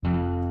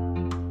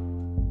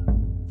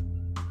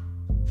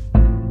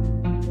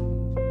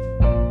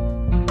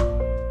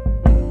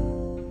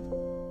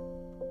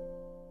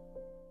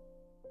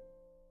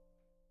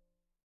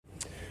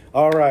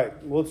All right.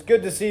 Well, it's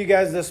good to see you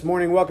guys this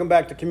morning. Welcome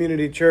back to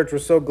Community Church. We're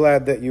so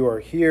glad that you are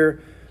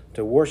here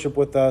to worship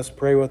with us,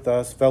 pray with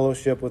us,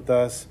 fellowship with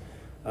us,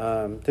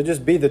 to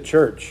just be the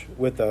church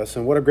with us.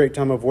 And what a great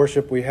time of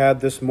worship we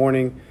had this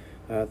morning.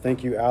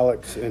 Thank you,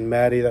 Alex and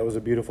Maddie. That was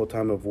a beautiful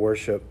time of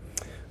worship.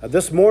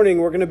 This morning,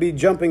 we're going to be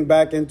jumping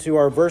back into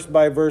our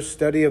verse-by-verse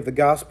study of the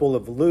Gospel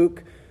of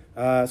Luke.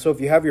 So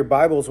if you have your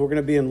Bibles, we're going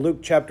to be in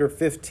Luke chapter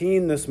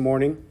 15 this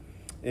morning.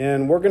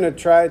 And we're going to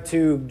try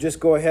to just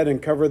go ahead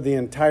and cover the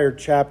entire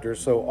chapter.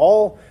 So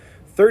all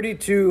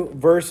 32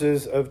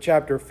 verses of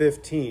chapter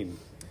 15.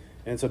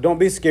 And so don't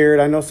be scared.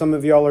 I know some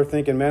of y'all are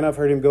thinking, man, I've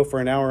heard him go for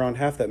an hour on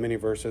half that many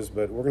verses.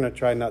 But we're going to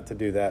try not to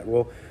do that.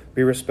 We'll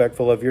be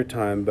respectful of your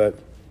time. But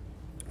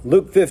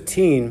Luke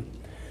 15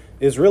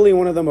 is really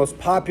one of the most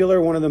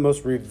popular, one of the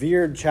most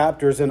revered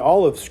chapters in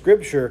all of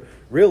Scripture,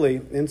 really.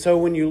 And so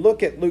when you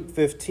look at Luke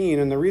 15,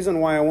 and the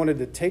reason why I wanted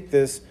to take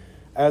this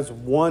as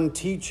one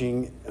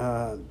teaching,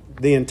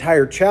 the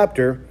entire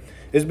chapter,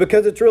 is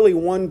because it's really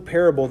one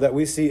parable that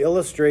we see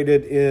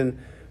illustrated in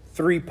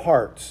three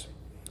parts.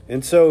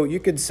 And so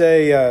you could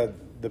say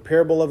the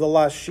parable of the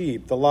lost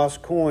sheep, the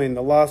lost coin,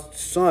 the lost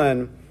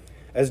son.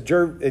 As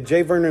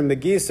J. Vernon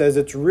McGee says,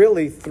 it's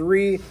really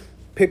three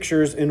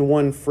pictures in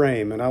one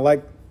frame. And I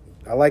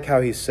like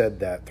how he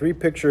said that. Three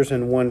pictures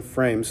in one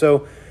frame.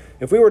 So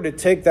if we were to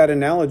take that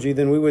analogy,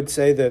 then we would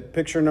say that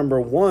picture number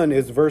 1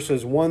 is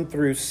verses 1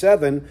 through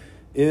 7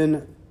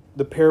 in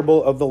the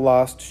parable of the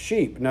lost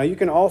sheep. Now, you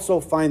can also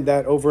find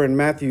that over in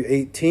Matthew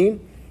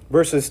 18,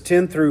 verses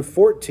 10 through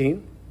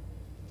 14.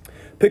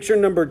 Picture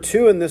number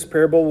 2 in this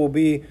parable will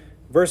be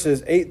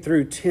verses 8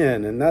 through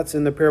 10, and that's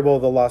in the parable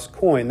of the lost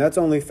coin. That's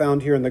only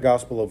found here in the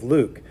Gospel of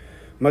Luke.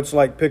 Much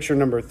like picture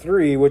number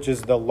 3, which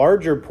is the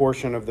larger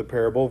portion of the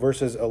parable,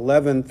 verses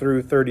 11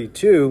 through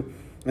 32,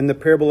 in the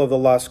parable of the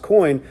lost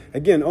coin,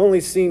 again, only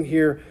seen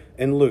here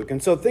in Luke.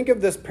 And so think of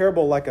this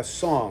parable like a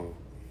song.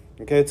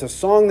 Okay, it's a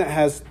song that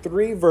has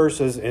 3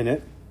 verses in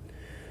it,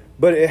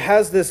 but it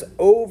has this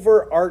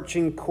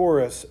overarching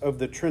chorus of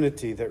the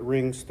Trinity that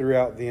rings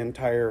throughout the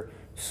entire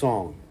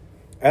song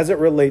as it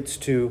relates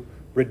to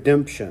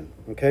redemption.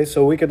 Okay,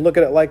 so we could look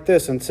at it like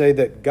this and say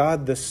that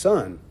God the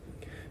Son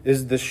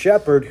is the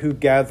shepherd who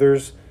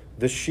gathers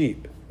the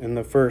sheep in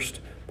the first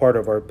part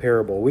of our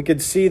parable. We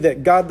could see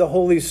that God the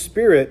Holy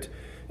Spirit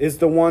is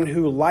the one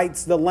who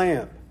lights the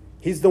lamp.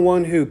 He's the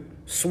one who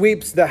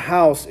sweeps the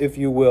house, if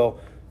you will,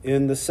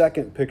 in the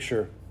second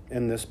picture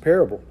in this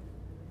parable.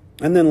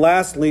 And then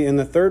lastly, in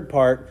the third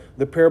part,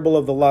 the parable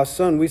of the lost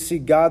son, we see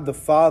God the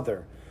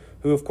Father,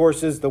 who of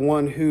course is the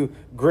one who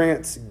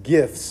grants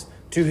gifts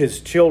to his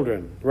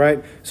children,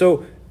 right?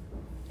 So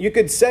you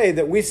could say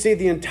that we see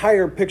the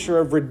entire picture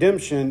of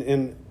redemption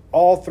in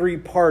all 3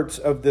 parts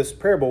of this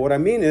parable. What I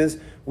mean is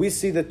we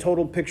see the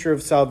total picture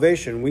of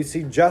salvation. We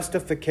see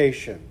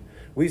justification.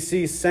 We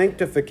see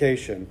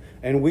sanctification.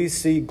 And we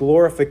see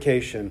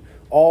glorification,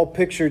 all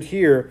pictured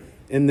here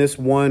in this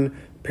one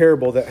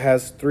parable that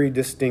has 3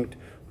 distinct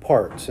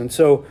parts. And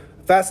so,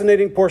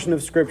 fascinating portion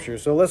of Scripture.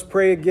 So let's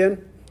pray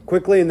again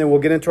quickly, and then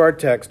we'll get into our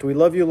text. We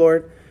love you,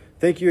 Lord.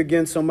 Thank you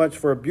again so much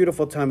for a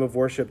beautiful time of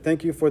worship.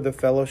 Thank you for the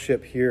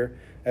fellowship here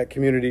at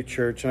Community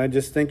Church. And I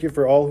just thank you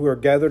for all who are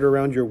gathered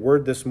around your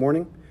word this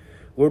morning.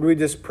 Lord, we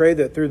just pray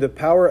that through the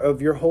power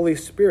of your Holy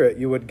Spirit,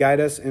 you would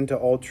guide us into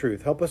all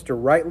truth. Help us to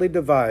rightly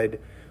divide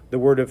the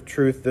word of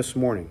truth this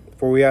morning.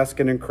 For we ask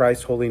it in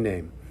Christ's holy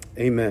name.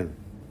 Amen.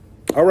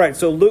 All right,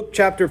 so Luke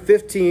chapter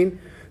 15,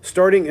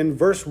 starting in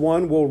verse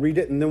 1, we'll read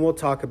it and then we'll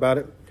talk about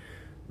it.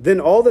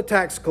 Then all the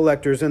tax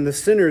collectors and the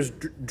sinners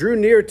drew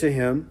near to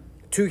him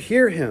to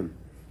hear him.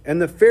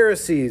 And the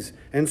Pharisees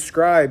and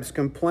scribes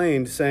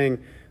complained, saying,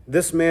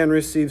 "This man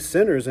receives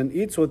sinners and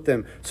eats with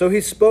them." So he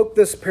spoke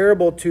this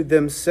parable to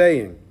them,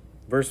 saying,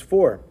 verse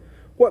 4,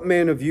 "What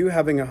man of you,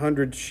 having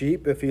 100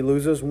 sheep, if he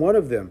loses one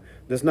of them,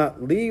 does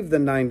not leave the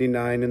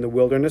 99 in the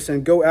wilderness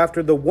and go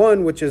after the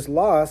one which is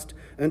lost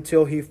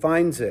until he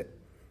finds it?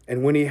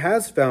 And when he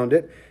has found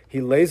it,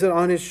 he lays it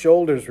on his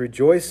shoulders,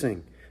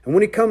 rejoicing. And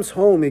when he comes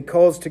home, he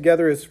calls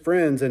together his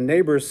friends and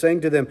neighbors,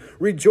 saying to them,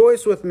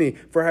 'Rejoice with me,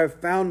 for I have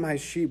found my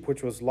sheep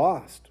which was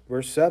lost.'"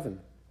 Verse 7,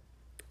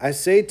 "I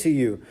say to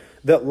you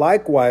that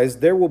likewise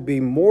there will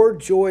be more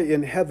joy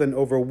in heaven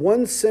over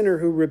one sinner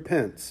who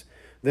repents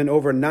than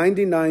over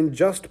 99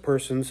 just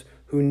persons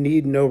who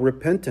need no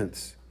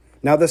repentance."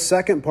 Now the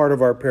second part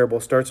of our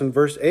parable starts in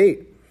verse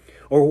 8.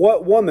 "Or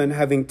what woman,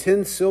 having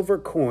 10 silver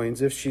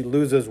coins, if she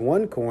loses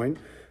one coin,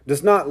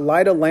 does not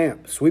light a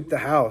lamp, sweep the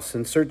house,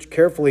 and search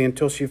carefully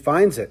until she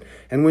finds it?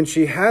 And when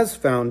she has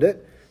found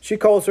it, she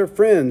calls her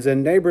friends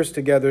and neighbors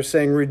together,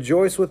 saying,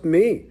 'Rejoice with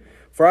me,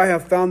 for I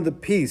have found the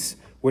piece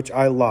which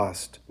I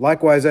lost.'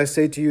 Likewise, I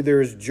say to you,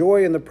 there is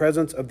joy in the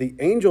presence of the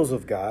angels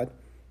of God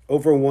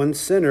over one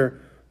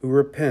sinner who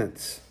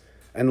repents."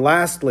 And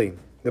lastly,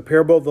 the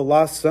parable of the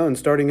lost son,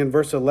 starting in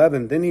verse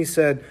 11. "Then he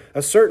said,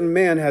 a certain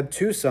man had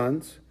 2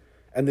 sons,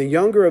 and the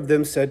younger of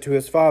them said to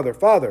his father,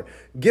 'Father,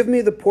 give me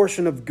the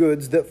portion of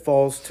goods that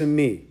falls to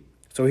me.'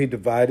 So he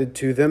divided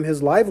to them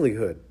his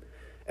livelihood.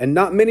 And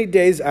not many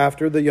days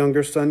after, the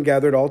younger son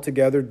gathered all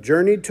together,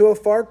 journeyed to a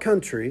far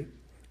country,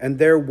 and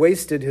there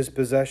wasted his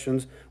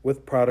possessions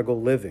with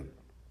prodigal living.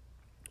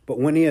 But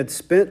when he had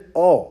spent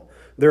all,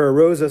 there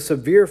arose a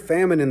severe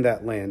famine in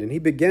that land, and he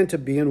began to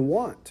be in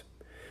want.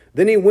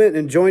 Then he went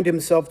and joined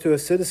himself to a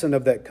citizen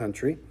of that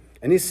country,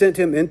 and he sent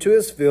him into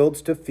his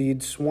fields to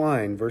feed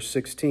swine. Verse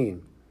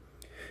 16.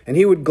 And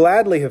he would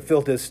gladly have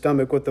filled his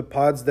stomach with the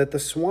pods that the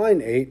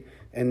swine ate,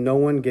 and no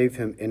one gave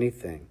him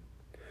anything.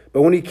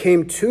 But when he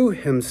came to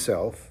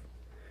himself,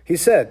 he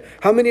said,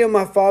 how many of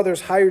my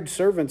father's hired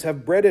servants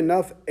have bread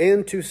enough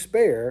and to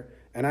spare,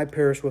 and I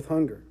perish with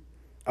hunger?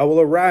 I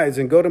will arise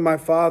and go to my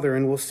father,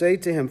 and will say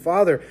to him,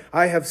 Father,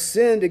 I have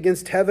sinned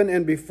against heaven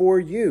and before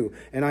you,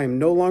 and I am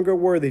no longer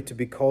worthy to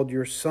be called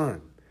your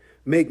son.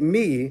 Make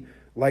me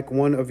like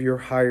one of your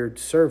hired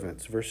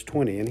servants. Verse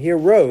 20. And he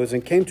arose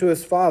and came to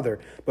his father.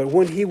 But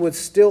when he was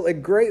still a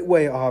great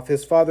way off,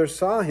 his father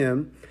saw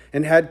him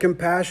and had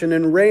compassion,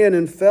 and ran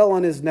and fell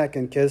on his neck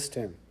and kissed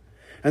him.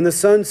 And the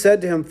son said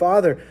to him,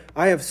 Father,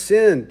 I have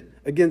sinned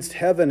against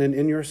heaven and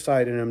in your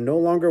sight, and am no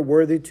longer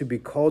worthy to be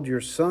called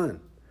your son.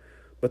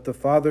 But the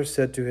father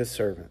said to his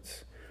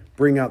servants,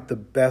 bring out the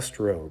best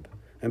robe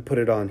and put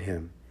it on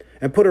him,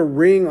 and put a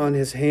ring on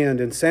his hand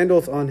and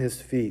sandals on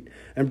his feet,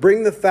 and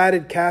bring the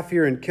fatted calf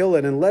here and kill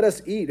it, and let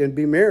us eat and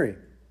be merry.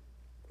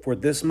 For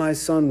this my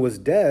son was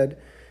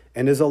dead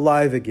and is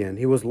alive again.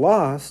 He was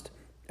lost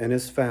and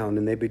is found.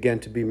 And they began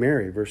to be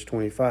merry. Verse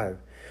 25.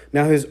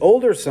 Now his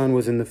older son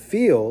was in the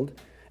field,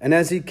 and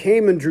as he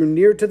came and drew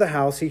near to the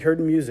house, he heard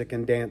music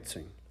and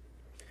dancing.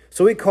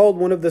 So he called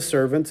one of the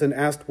servants and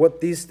asked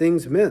what these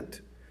things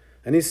meant.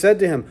 And he said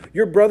to him,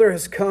 your brother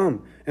has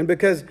come, and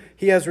because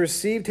he has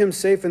received him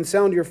safe and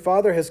sound, your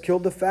father has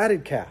killed the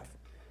fatted calf.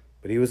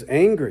 But he was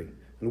angry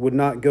and would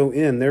not go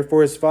in.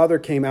 Therefore his father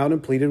came out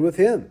and pleaded with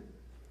him.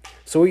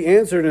 So he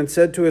answered and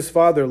said to his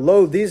father,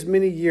 lo, these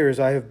many years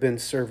I have been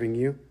serving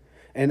you,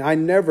 and I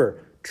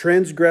never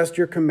transgressed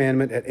your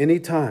commandment at any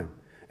time.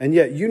 And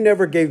yet you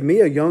never gave me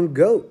a young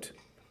goat,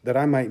 that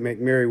I might make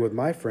merry with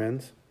my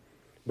friends.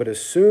 But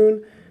as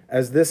soon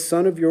as this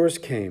son of yours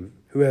came,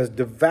 who has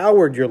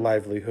devoured your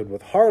livelihood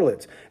with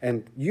harlots,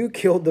 and you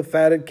killed the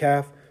fatted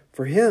calf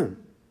for him.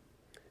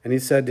 And he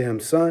said to him,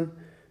 son,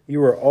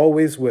 you are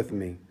always with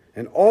me,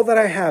 and all that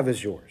I have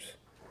is yours.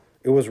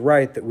 It was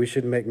right that we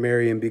should make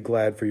merry and be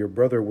glad, for your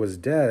brother was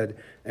dead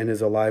and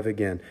is alive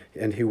again,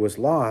 and he was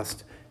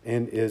lost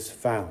and is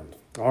found.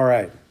 All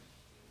right.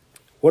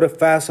 What a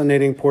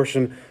fascinating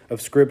portion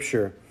of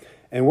Scripture.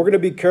 And we're going to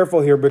be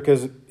careful here,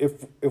 because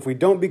if we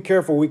don't be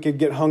careful, we could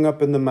get hung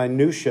up in the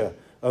minutia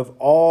of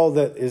all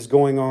that is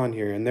going on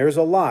here. And there's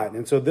a lot.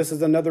 And so this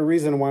is another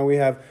reason why we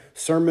have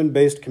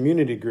sermon-based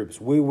community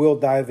groups. We will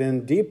dive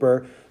in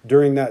deeper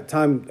during that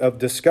time of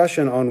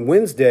discussion on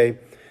Wednesday.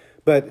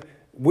 But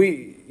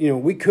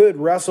we could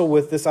wrestle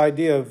with this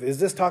idea of, is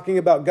this talking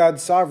about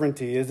God's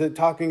sovereignty? Is it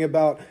talking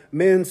about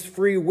man's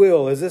free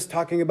will? Is this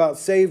talking about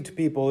saved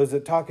people? Is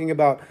it talking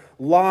about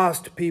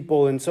lost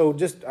people? And so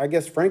just, I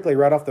guess, frankly,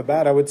 right off the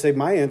bat, I would say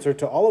my answer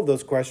to all of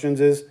those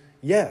questions is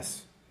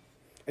yes.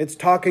 It's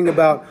talking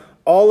about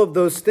all of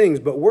those things,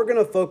 but we're going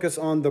to focus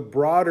on the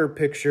broader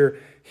picture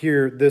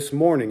here this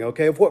morning,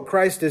 okay, of what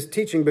Christ is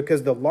teaching,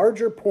 because the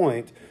larger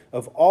point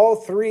of all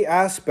three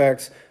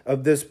aspects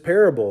of this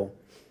parable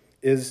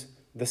is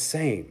the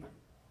same,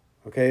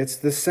 okay? It's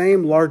the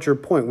same larger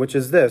point, which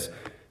is this: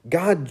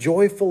 God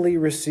joyfully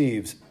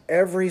receives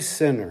every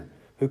sinner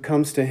who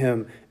comes to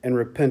him in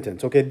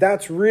repentance, okay?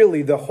 That's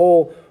really the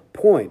whole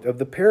point of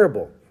the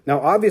parable. Now,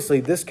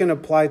 obviously, this can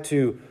apply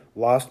to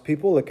lost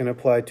people. It can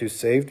apply to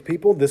saved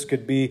people. This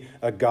could be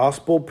a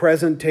gospel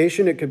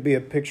presentation. It could be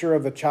a picture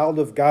of a child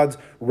of God's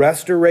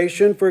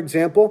restoration, for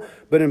example.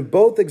 But in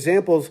both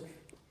examples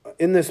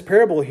in this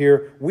parable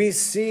here, we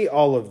see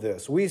all of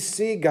this. We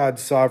see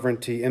God's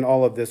sovereignty in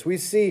all of this. We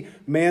see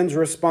man's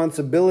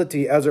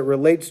responsibility as it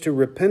relates to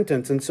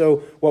repentance. And so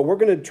what we're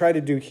going to try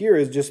to do here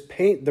is just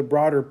paint the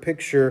broader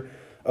picture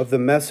of the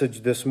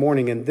message this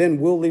morning. And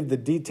then we'll leave the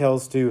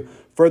details to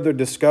further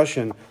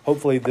discussion,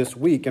 hopefully this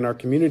week in our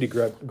community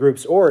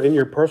groups or in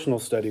your personal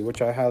study,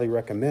 which I highly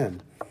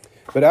recommend.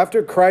 But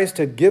after Christ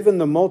had given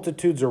the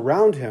multitudes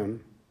around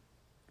him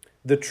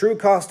the true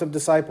cost of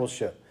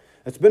discipleship.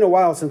 It's been a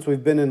while since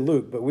we've been in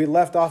Luke, but we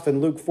left off in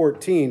Luke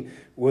 14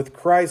 with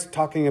Christ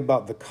talking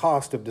about the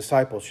cost of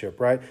discipleship,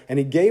 right? And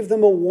he gave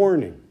them a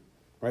warning,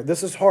 right?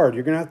 This is hard.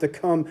 You're going to have to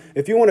come,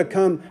 if you want to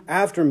come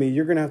after me,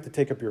 you're going to have to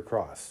take up your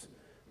cross,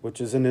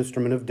 which is an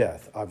instrument of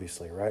death,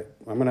 obviously, right?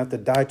 I'm going to have to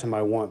die to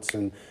my wants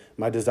and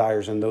my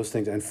desires and those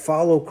things and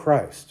follow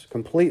Christ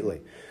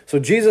completely. So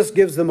Jesus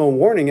gives them a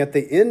warning at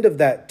the end of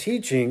that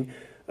teaching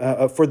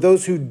for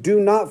those who do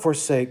not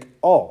forsake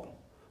all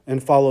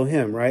and follow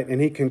him, right?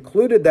 And he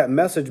concluded that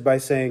message by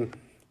saying,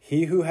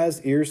 he who has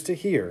ears to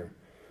hear,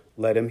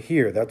 let him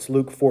hear. That's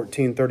Luke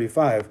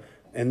 14:35.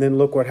 And then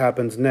look what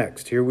happens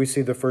next. Here we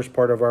see the first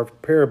part of our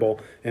parable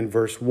in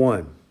verse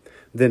 1.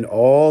 Then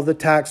all the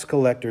tax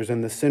collectors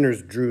and the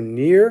sinners drew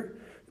near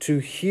to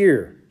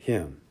hear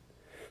him.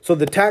 So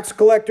the tax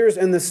collectors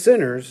and the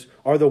sinners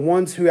are the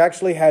ones who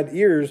actually had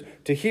ears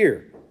to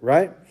hear,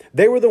 right?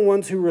 They were the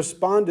ones who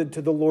responded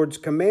to the Lord's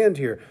command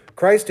here.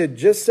 Christ had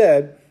just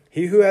said,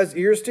 he who has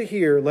ears to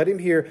hear, let him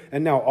hear.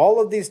 And now all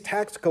of these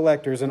tax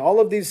collectors and all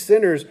of these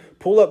sinners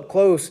pull up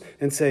close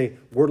and say,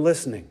 we're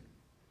listening.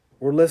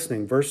 We're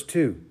listening. Verse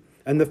 2.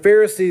 And the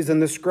Pharisees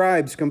and the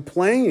scribes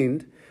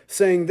complained,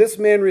 saying, this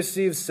man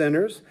receives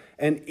sinners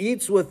and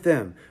eats with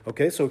them.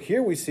 Okay, so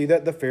here we see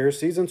that the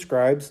Pharisees and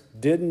scribes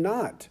did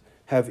not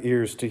have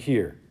ears to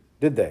hear,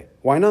 did they?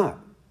 Why not?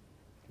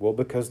 Well,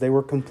 because they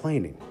were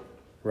complaining,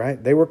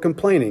 right? They were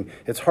complaining.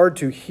 It's hard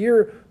to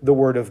hear the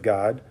word of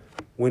God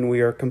when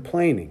we are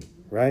complaining,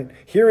 right?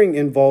 Hearing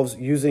involves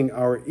using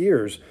our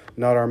ears,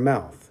 not our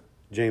mouth.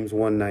 James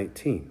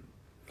 1:19.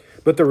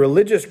 But the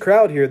religious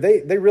crowd here,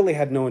 they really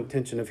had no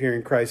intention of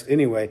hearing Christ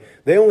anyway.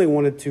 They only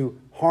wanted to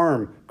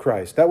harm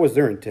Christ. That was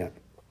their intent.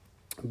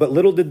 But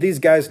little did these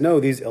guys know,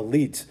 these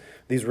elites,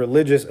 these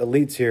religious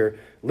elites here,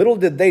 little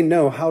did they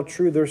know how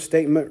true their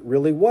statement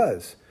really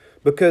was.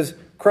 Because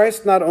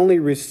Christ not only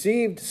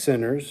received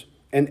sinners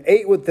and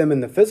ate with them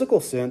in the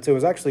physical sense, it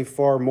was actually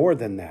far more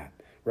than that,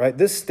 right?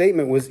 This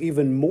statement was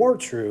even more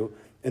true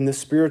in the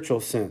spiritual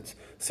sense.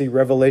 See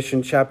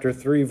Revelation chapter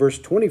 3, verse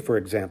 20, for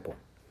example.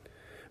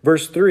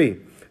 Verse 3,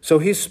 so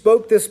he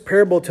spoke this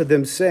parable to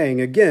them,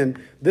 saying,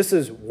 again, this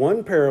is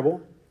one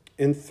parable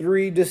in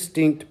three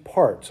distinct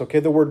parts. Okay,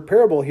 the word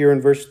parable here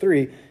in verse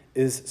 3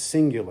 is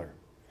singular.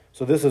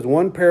 So this is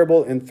one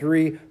parable in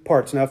three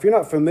parts. Now, if you're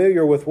not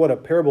familiar with what a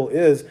parable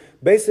is,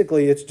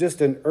 basically it's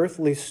just an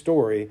earthly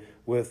story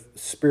with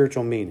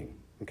spiritual meaning.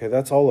 Okay,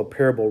 that's all a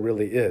parable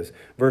really is.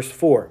 Verse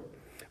 4,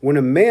 what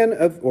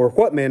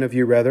man of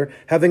you,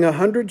 having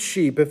 100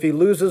 sheep, if he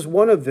loses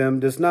one of them,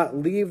 does not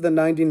leave the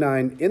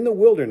 99 in the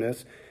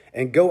wilderness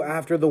and go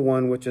after the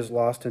one which is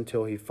lost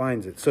until he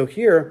finds it. So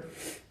here,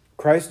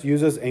 Christ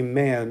uses a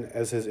man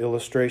as his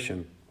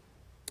illustration.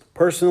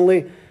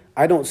 Personally,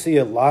 I don't see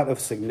a lot of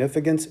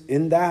significance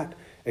in that,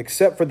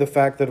 except for the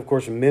fact that, of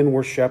course, men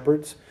were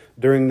shepherds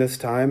during this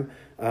time.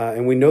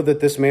 And we know that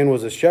this man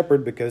was a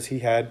shepherd because he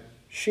had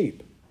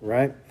sheep,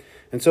 right?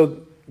 And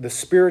so the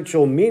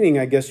spiritual meaning,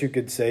 I guess you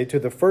could say, to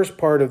the first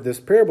part of this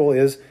parable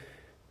is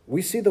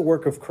we see the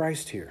work of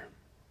Christ here.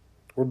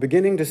 We're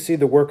beginning to see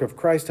the work of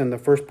Christ in the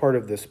first part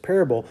of this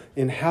parable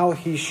in how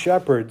he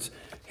shepherds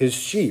his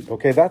sheep.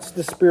 Okay, that's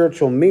the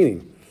spiritual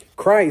meaning.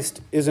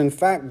 Christ is, in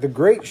fact, the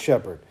great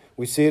shepherd.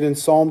 We see it in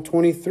Psalm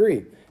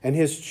 23. And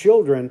his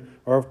children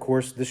are, of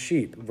course, the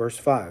sheep. Verse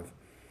 5.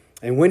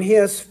 And when he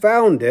has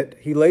found it,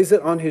 he lays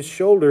it on his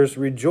shoulders,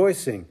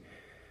 rejoicing.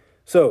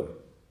 So,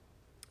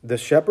 the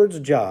shepherd's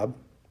job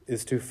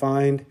is to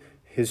find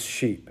his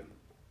sheep.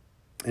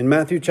 In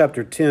Matthew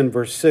chapter 10,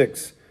 verse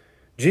 6,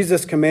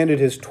 Jesus commanded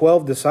his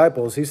 12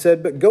 disciples, he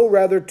said, but go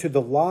rather to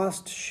the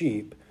lost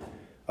sheep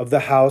of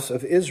the house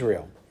of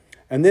Israel.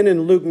 And then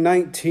in Luke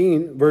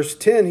 19, verse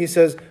 10, he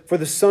says, for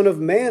the Son of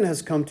Man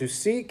has come to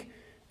seek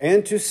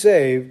and to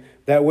save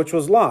that which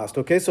was lost.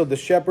 Okay, so the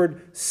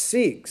shepherd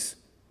seeks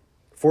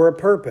for a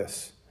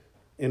purpose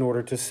in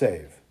order to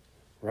save,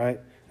 right?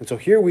 And so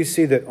here we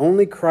see that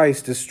only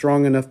Christ is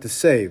strong enough to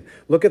save.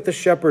 Look at the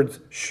shepherd's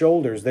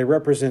shoulders. They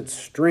represent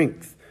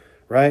strength,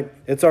 right?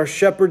 It's our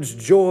shepherd's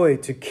joy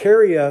to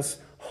carry us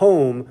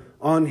home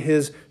on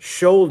his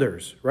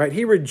shoulders, right?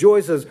 He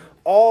rejoices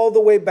all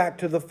the way back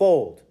to the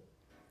fold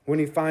when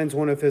he finds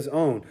one of his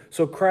own.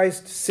 So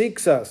Christ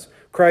seeks us.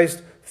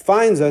 Christ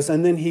finds us,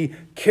 and then he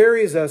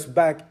carries us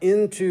back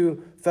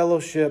into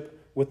fellowship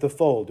with the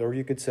fold, or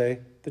you could say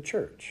the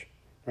church.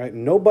 Right?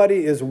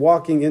 Nobody is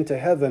walking into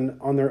heaven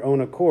on their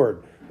own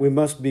accord. We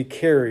must be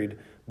carried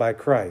by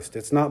Christ.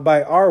 It's not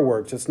by our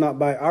works. It's not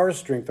by our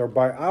strength or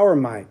by our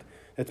might.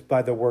 It's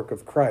by the work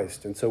of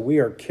Christ. And so we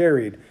are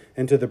carried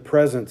into the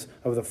presence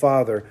of the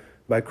Father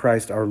by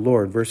Christ our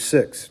Lord. Verse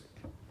 6.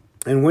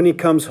 And when he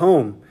comes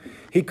home,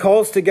 he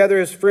calls together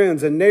his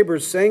friends and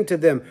neighbors, saying to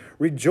them,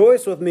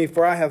 rejoice with me,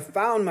 for I have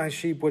found my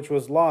sheep which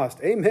was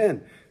lost.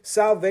 Amen.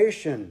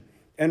 Salvation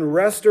and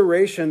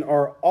restoration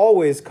are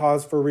always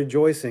cause for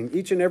rejoicing,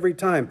 each and every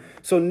time.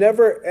 So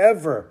never,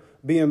 ever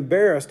be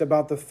embarrassed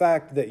about the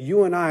fact that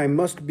you and I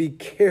must be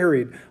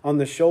carried on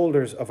the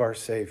shoulders of our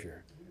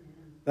Savior.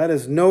 That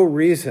is no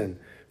reason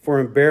for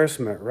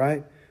embarrassment,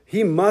 right?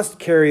 He must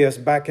carry us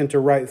back into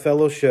right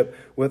fellowship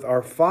with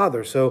our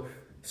Father. So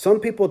some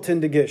people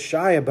tend to get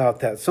shy about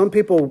that. Some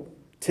people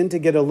tend to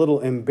get a little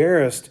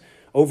embarrassed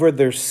over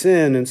their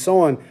sin and so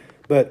on.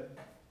 But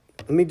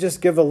let me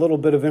just give a little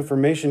bit of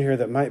information here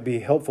that might be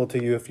helpful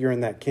to you if you're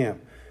in that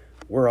camp.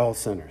 We're all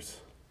sinners.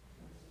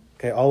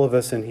 Okay, all of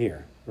us in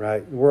here,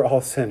 right? We're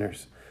all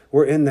sinners.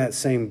 We're in that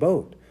same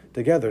boat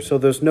together. So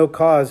there's no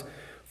cause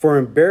for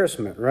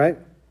embarrassment, right?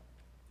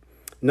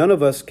 None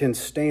of us can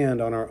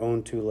stand on our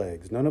own two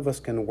legs. None of us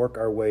can work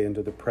our way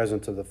into the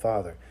presence of the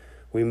Father.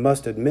 We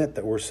must admit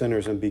that we're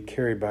sinners and be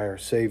carried by our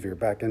Savior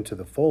back into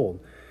the fold.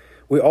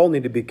 We all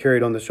need to be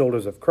carried on the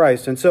shoulders of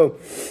Christ. And so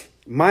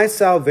my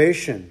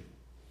salvation,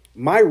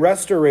 my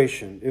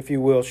restoration, if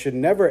you will, should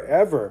never,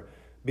 ever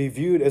be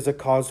viewed as a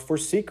cause for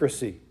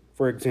secrecy,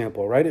 for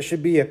example, right? It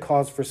should be a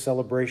cause for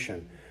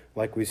celebration.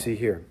 like we see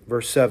here.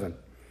 Verse 7.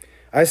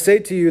 I say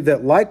to you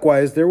that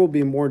likewise there will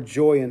be more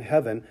joy in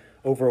heaven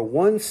over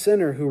one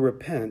sinner who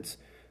repents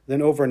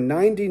than over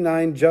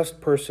 99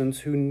 just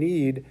persons who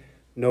need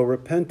no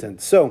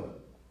repentance. So,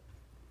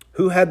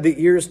 who had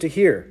the ears to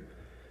hear?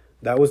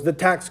 That was the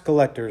tax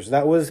collectors.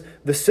 That was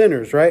the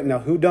sinners, right? Now,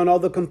 who done all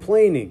the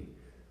complaining?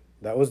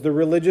 That was the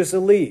religious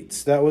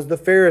elites. That was the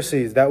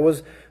Pharisees. That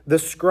was the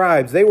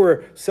scribes. They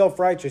were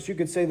self-righteous. You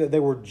could say that they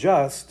were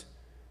just,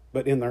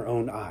 but in their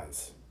own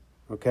eyes.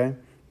 Okay?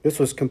 This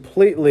was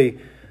completely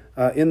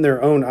in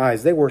their own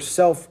eyes. They were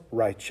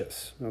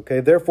self-righteous. Okay?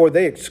 Therefore,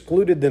 they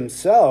excluded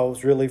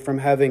themselves really from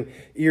having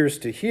ears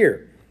to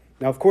hear.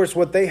 Now, of course,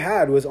 what they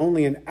had was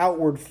only an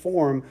outward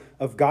form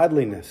of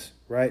godliness,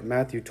 right?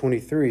 Matthew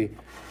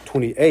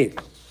 23:28.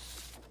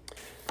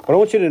 But I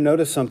want you to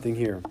notice something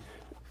here.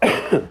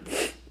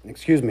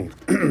 Excuse me.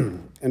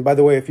 And by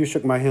the way, if you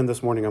shook my hand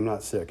this morning, I'm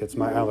not sick. It's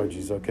my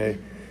allergies, okay?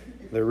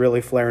 They're really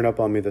flaring up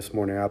on me this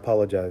morning. I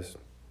apologize.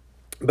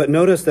 But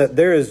notice that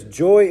there is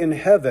joy in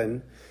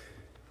heaven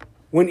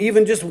when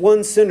even just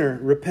one sinner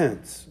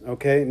repents,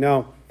 okay?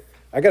 Now,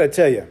 I got to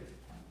tell you,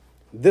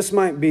 this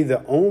might be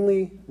the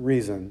only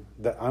reason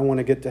that I want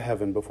to get to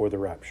heaven before the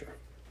rapture.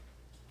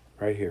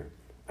 Right here.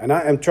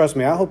 And trust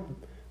me, I hope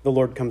the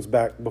Lord comes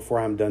back before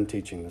I'm done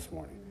teaching this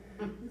morning.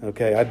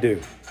 Okay, I do.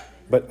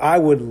 But I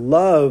would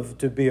love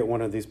to be at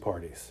one of these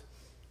parties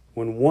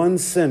when one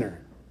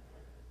sinner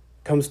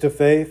comes to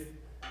faith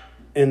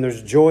and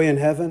there's joy in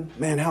heaven.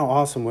 Man, how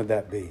awesome would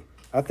that be?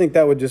 I think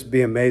that would just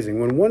be amazing.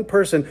 When one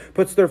person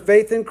puts their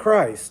faith in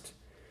Christ,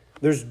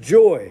 there's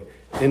joy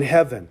in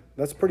heaven.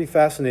 That's pretty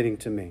fascinating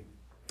to me.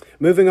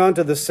 Moving on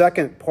to the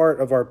second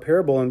part of our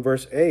parable in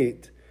verse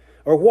 8.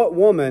 Or what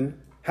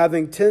woman,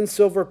 having 10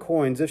 silver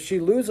coins, if she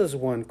loses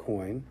one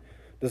coin,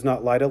 does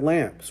not light a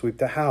lamp, sweep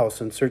the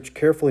house, and search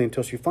carefully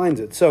until she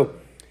finds it? So,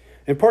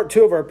 in part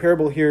 2 of our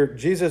parable here,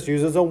 Jesus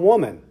uses a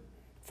woman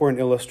for an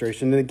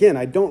illustration. And again,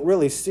 I don't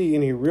really see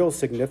any real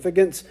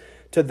significance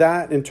to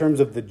that in terms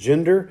of the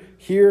gender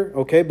here,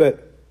 okay?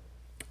 But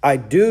I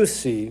do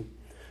see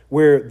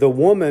where the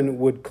woman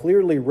would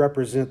clearly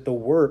represent the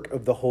work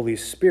of the Holy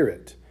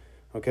Spirit.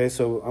 Okay,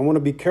 so I want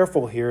to be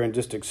careful here and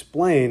just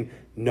explain,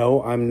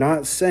 no, I'm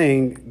not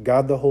saying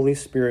God the Holy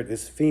Spirit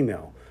is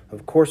female.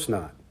 Of course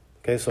not.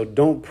 Okay, so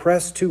don't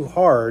press too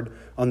hard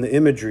on the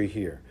imagery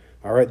here.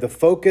 All right, the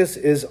focus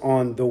is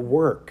on the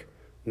work,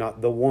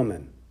 not the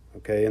woman,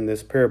 okay, in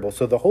this parable.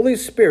 So the Holy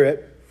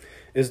Spirit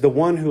is the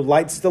one who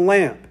lights the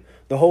lamp.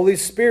 The Holy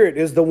Spirit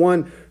is the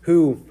one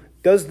who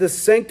does the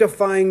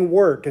sanctifying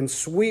work and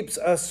sweeps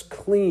us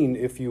clean,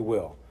 if you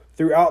will,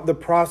 throughout the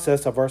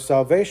process of our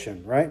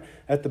salvation, right?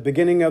 At the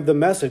beginning of the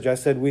message, I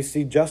said we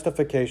see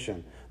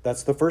justification.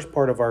 That's the first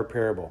part of our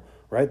parable,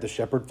 right? The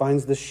shepherd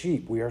finds the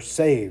sheep. We are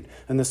saved.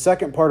 And the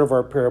second part of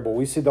our parable,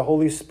 we see the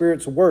Holy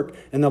Spirit's work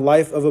in the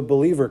life of a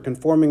believer,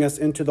 conforming us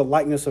into the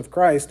likeness of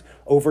Christ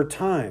over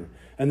time.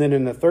 And then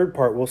in the third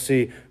part, we'll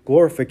see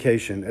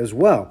glorification as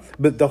well.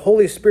 But the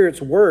Holy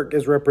Spirit's work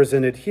is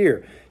represented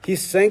here. He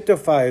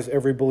sanctifies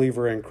every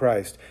believer in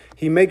Christ.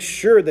 He makes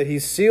sure that he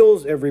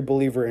seals every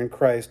believer in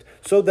Christ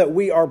so that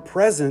we are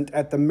present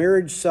at the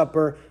marriage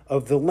supper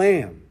of the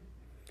Lamb.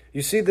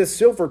 You see this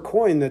silver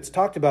coin that's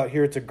talked about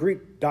here, it's a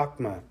Greek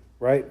drachma,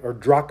 right? Or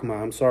drachma,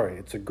 I'm sorry.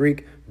 It's a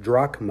Greek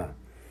drachma,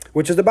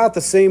 which is about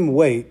the same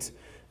weight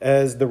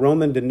as the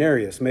Roman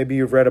denarius. Maybe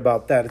you've read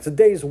about that. It's a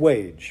day's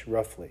wage,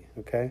 roughly,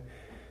 okay?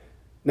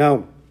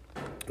 Now,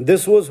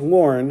 this was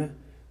worn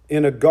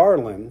in a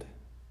garland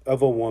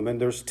of a woman.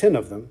 There's 10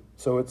 of them.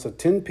 So it's a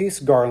 10-piece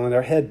garland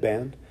or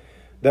headband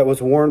that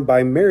was worn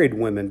by married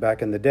women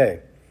back in the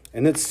day.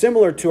 And it's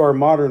similar to our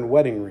modern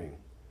wedding ring.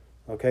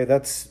 Okay,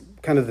 that's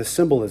kind of the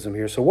symbolism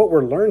here. So what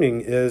we're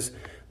learning is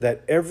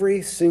that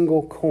every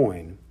single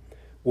coin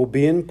will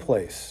be in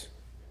place.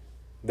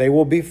 They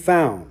will be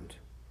found.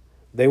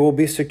 They will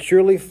be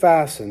securely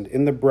fastened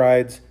in the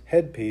bride's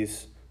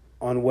headpiece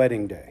on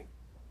wedding day.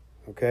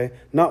 Okay?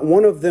 Not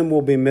one of them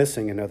will be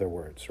missing, in other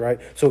words, right?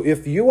 So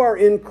if you are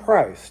in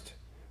Christ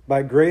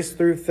by grace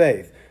through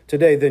faith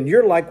today, then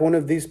you're like one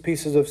of these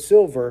pieces of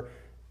silver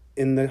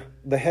in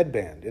the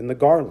headband, in the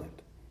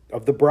garland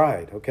of the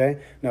bride,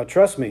 okay? Now,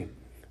 trust me,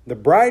 the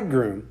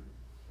bridegroom,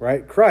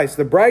 right, Christ,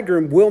 the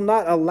bridegroom will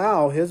not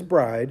allow his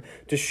bride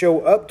to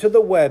show up to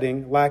the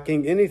wedding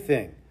lacking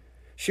anything.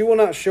 She will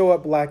not show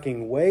up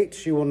lacking weight.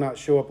 She will not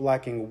show up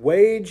lacking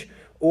wage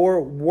or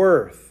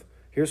worth.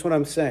 Here's what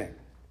I'm saying.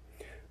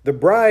 The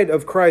bride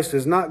of Christ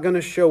is not going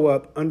to show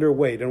up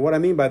underweight. And what I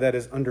mean by that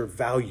is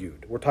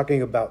undervalued. We're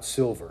talking about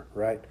silver,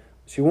 right?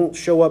 She won't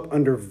show up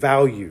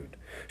undervalued.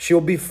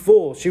 She'll be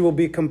full. She will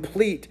be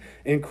complete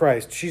in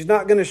Christ. She's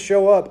not going to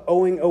show up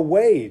owing a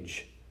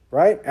wage,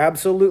 right?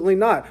 Absolutely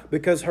not,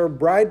 because her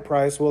bride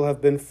price will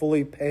have been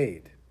fully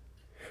paid.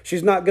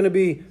 She's not going to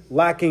be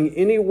lacking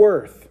any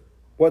worth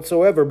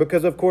whatsoever,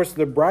 because, of course,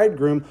 the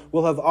bridegroom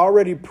will have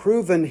already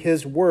proven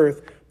his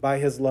worth by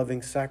his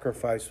loving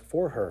sacrifice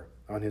for her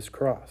on his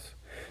cross.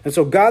 And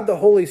so God the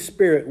Holy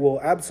Spirit will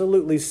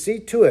absolutely see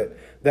to it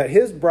that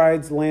his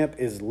bride's lamp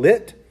is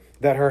lit,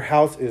 that her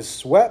house is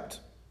swept,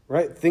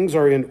 right? Things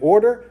are in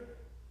order.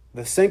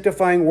 The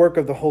sanctifying work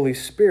of the Holy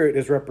Spirit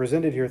is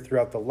represented here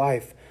throughout the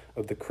life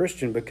of the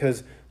Christian,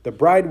 because the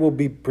bride will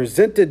be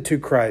presented to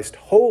Christ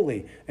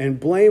holy and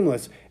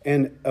blameless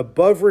and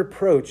above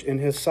reproach in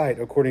his sight,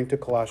 according to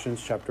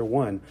Colossians chapter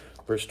 1,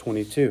 verse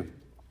 22.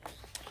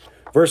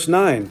 Verse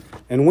 9,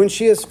 and when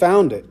she has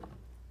found it,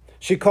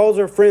 she calls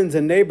her friends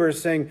and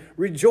neighbors, saying,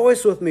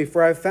 rejoice with me,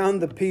 for I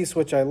found the piece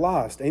which I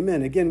lost.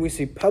 Amen. Again, we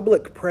see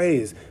public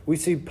praise. We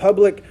see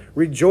public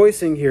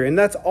rejoicing here. And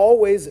that's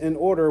always in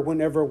order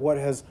whenever what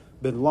has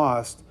been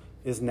lost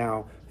is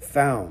now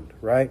found,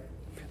 right?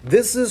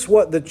 This is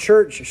what the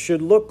church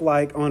should look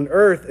like on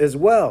earth as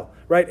well,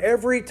 right?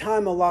 Every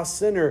time a lost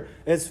sinner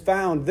is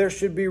found, there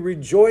should be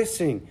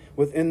rejoicing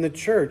within the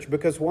church.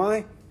 Because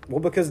why? Well,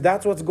 because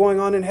that's what's going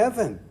on in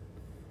heaven.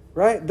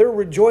 Right? They're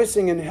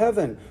rejoicing in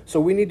heaven. So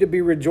we need to be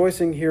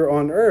rejoicing here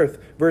on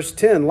earth. Verse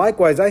 10,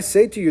 likewise, I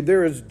say to you,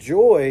 there is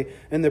joy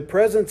in the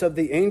presence of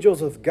the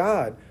angels of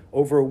God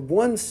over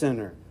one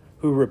sinner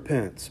who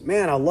repents.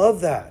 Man, I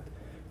love that.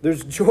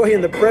 There's joy in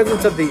the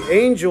presence of the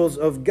angels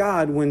of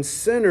God when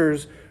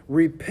sinners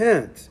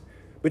repent.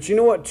 But you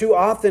know what too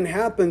often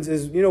happens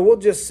is, we'll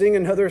just sing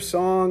another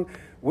song,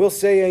 we'll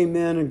say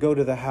amen and go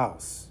to the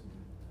house.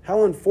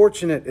 How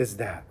unfortunate is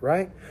that,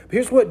 right? But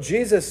here's what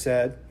Jesus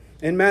said.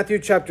 In Matthew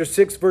chapter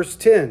 6, verse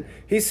 10,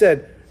 he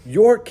said,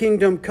 your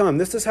kingdom come.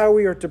 This is how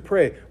we are to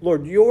pray.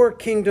 Lord, your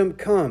kingdom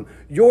come.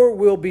 Your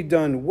will be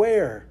done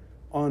where?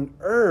 On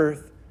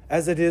earth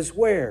as it is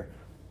where?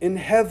 In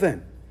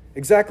heaven.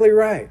 Exactly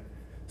right.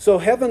 So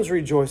heaven's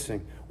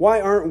rejoicing.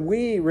 Why aren't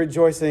we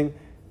rejoicing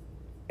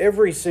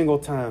every single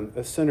time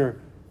a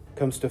sinner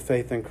comes to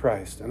faith in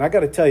Christ? And I got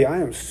to tell you, I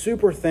am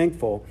super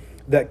thankful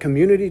that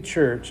Community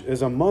Church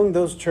is among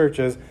those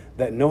churches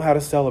that know how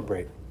to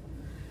celebrate.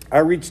 I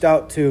reached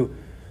out to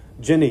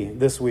Jenny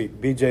this week,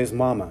 BJ's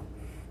mama.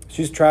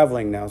 She's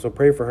traveling now, so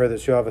pray for her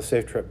that she'll have a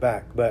safe trip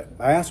back. But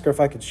I asked her if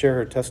I could share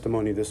her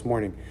testimony this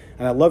morning,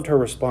 and I loved her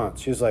response.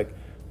 She was like,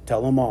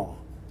 tell them all.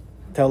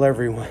 Tell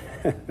everyone.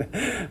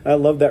 I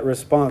love that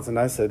response, and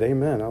I said,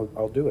 amen,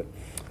 I'll do it.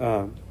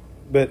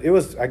 But it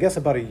was, I guess,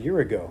 about a year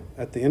ago,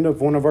 at the end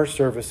of one of our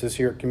services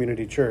here at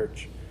Community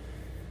Church.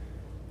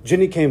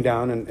 Jenny came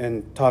down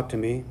and talked to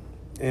me,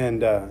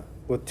 and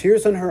with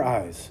tears in her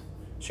eyes,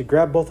 she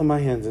grabbed both of my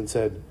hands and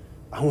said,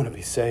 I want to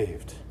be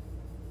saved.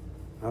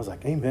 I was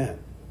like, amen.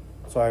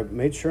 So I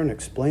made sure and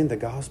explained the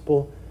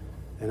gospel.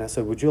 And I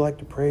said, would you like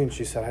to pray? And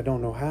she said, I don't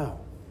know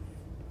how.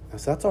 I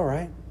said, that's all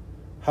right.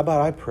 How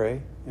about I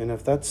pray? And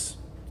if that's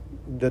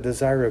the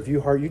desire of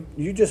your heart,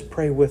 you just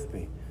pray with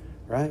me,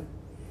 right?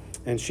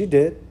 And she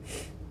did.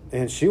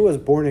 And she was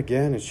born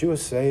again and she was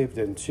saved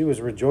and she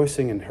was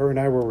rejoicing and her and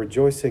I were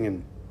rejoicing.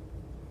 And,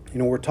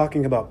 we're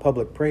talking about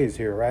public praise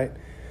here, right?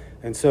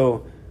 And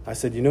so I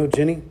said,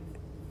 Jenny,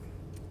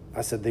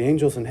 I said, the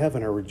angels in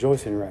heaven are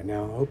rejoicing right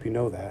now. I hope you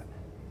know that.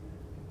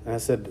 And I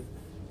said,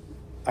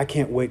 I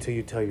can't wait till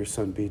you tell your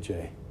son,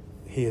 BJ.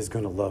 He is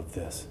going to love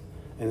this.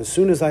 And as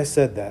soon as I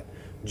said that,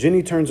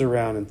 Jenny turns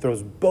around and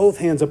throws both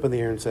hands up in the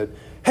air and said,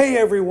 hey,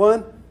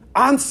 everyone,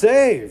 I'm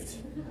saved.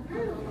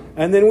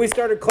 And then we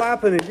started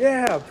clapping and,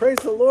 yeah, praise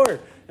the Lord.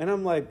 And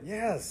I'm like,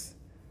 yes,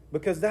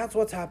 because that's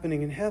what's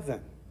happening in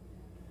heaven.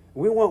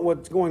 We want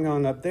what's going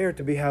on up there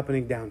to be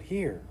happening down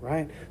here,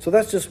 right? So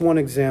that's just one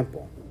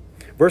example.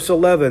 Verse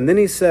 11, then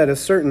he said, a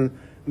certain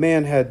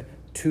man had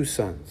 2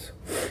 sons.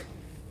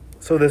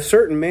 So the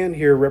certain man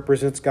here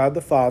represents God the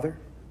Father.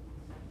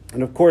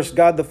 And of course,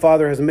 God the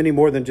Father has many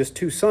more than just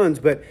 2 sons,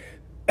 but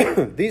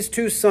these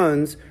 2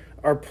 sons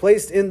are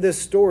placed in this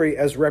story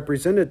as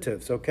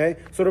representatives, okay?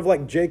 Sort of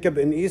like Jacob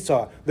and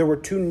Esau. There were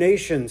 2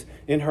 nations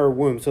in her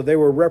womb, so they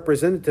were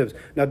representatives.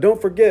 Now,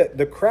 don't forget,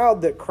 the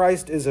crowd that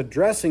Christ is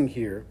addressing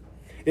here,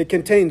 it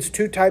contains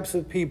 2 types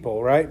of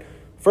people, right?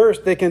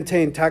 First, they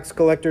contain tax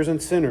collectors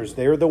and sinners.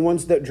 They are the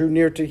ones that drew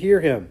near to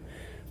hear him.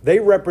 They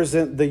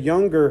represent the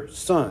younger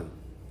son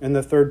in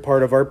the third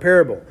part of our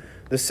parable.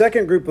 The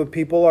second group of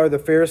people are the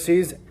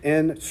Pharisees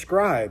and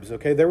scribes,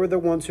 okay? They were the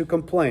ones who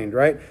complained,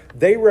 right?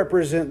 They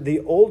represent the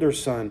older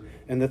son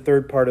in the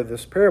third part of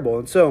this parable.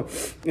 And so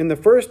in the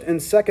first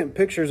and second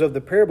pictures of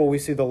the parable, we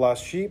see the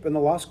lost sheep and the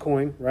lost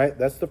coin, right?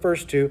 That's the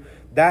first 2.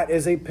 That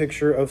is a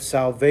picture of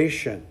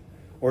salvation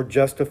or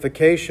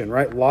justification,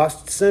 right?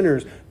 Lost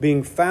sinners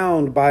being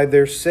found by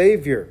their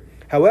Savior.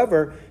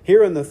 However,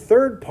 here in the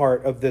third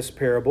part of this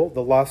parable,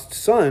 the lost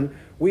son,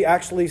 we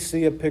actually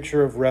see a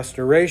picture of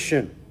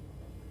restoration.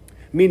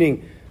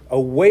 Meaning a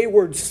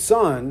wayward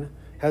son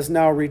has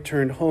now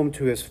returned home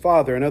to his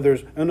father. In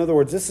other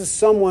words, this is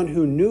someone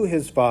who knew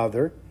his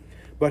father,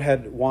 but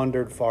had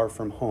wandered far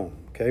from home.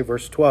 Okay,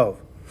 verse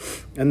 12.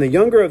 And the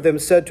younger of them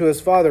said to his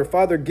father,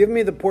 Father, give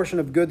me the portion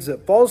of goods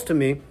that falls to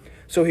me.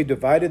 So he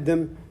divided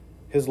them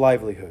his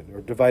livelihood, or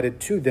divided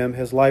to them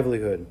his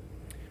livelihood.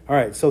 All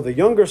right, so the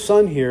younger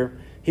son here,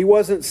 he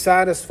wasn't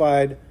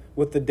satisfied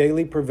with the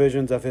daily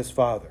provisions of his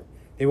father.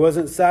 He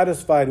wasn't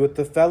satisfied with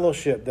the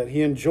fellowship that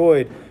he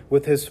enjoyed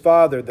with his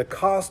father. The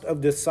cost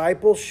of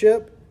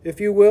discipleship, if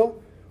you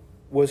will,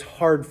 was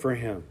hard for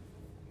him.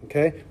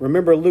 Okay?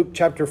 Remember Luke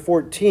chapter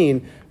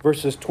 14,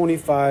 verses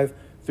 25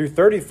 through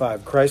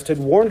 35. Christ had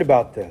warned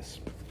about this.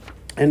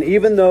 And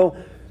even though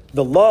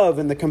the love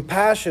and the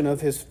compassion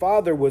of his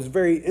Father was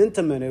very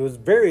intimate, it was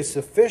very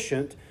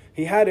sufficient,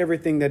 he had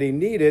everything that he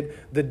needed,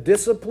 the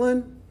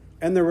discipline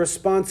and the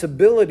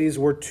responsibilities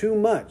were too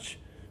much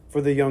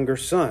for the younger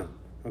son.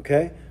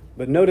 Okay?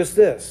 But notice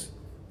this.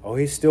 Oh,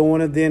 he still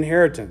wanted the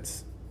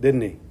inheritance,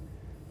 didn't he?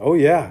 Oh,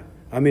 yeah.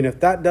 I mean, if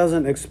that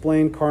doesn't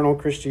explain carnal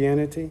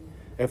Christianity,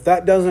 if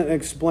that doesn't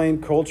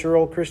explain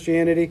cultural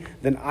Christianity,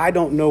 then I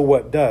don't know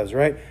what does,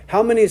 right?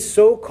 How many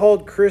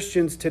so-called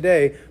Christians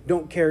today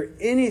don't care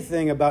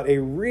anything about a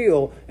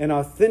real and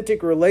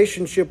authentic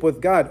relationship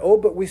with God? Oh,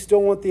 but we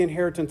still want the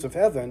inheritance of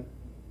heaven,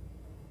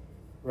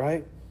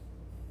 right?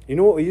 You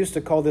know what we used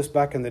to call this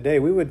back in the day?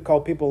 We would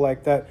call people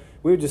like that,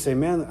 we would just say,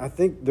 man, I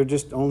think they're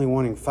just only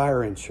wanting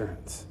fire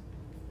insurance,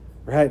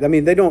 right? I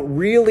mean, they don't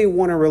really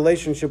want a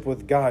relationship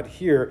with God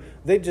here.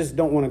 They just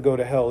don't want to go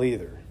to hell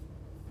either,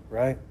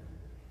 right?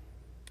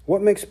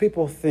 What makes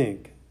people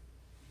think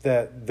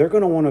that they're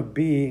going to want to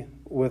be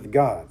with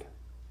God,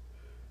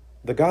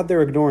 the God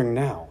they're ignoring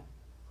now,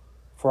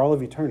 for all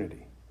of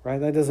eternity, right?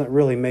 That doesn't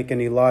really make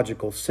any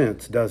logical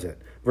sense, does it?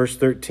 Verse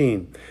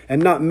 13,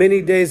 and not many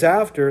days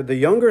after, the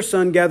younger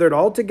son gathered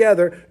all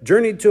together,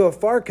 journeyed to a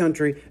far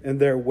country, and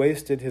there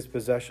wasted his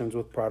possessions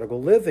with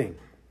prodigal living.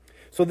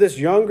 So this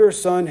younger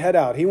son head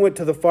out. He went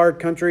to the far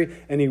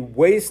country and he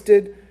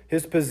wasted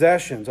his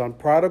possessions on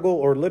prodigal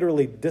or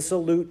literally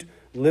dissolute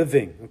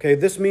living. Okay,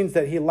 this means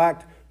that he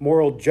lacked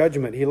moral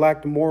judgment. He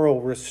lacked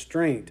moral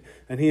restraint,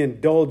 and he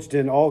indulged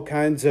in all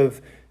kinds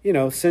of,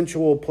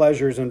 sensual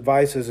pleasures and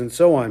vices and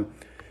so on.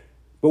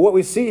 But what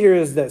we see here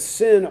is that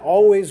sin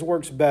always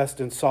works best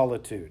in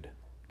solitude,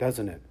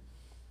 doesn't it?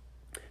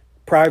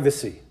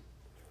 Privacy,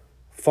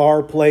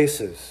 far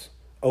places,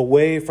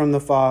 away from the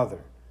Father.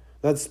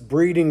 That's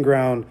breeding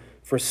ground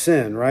for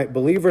sin, right?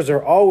 Believers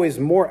are always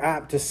more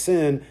apt to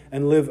sin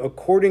and live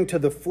according to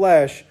the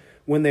flesh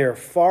when they are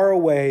far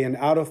away and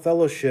out of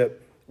fellowship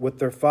with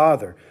their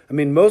Father. I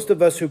mean, most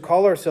of us who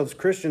call ourselves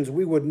Christians,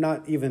 we would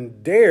not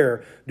even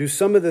dare do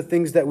some of the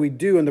things that we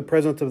do in the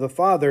presence of the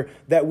Father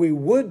that we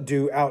would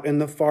do out in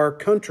the far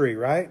country,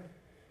 right?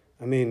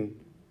 I mean,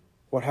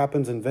 what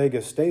happens in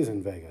Vegas stays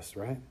in Vegas,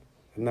 right?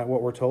 Isn't that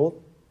what we're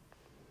told?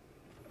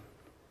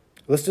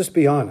 Let's just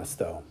be honest,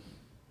 though.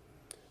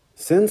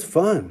 Sin's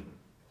fun.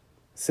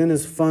 Sin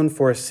is fun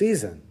for a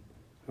season.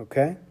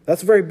 Okay?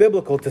 That's very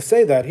biblical to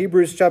say that.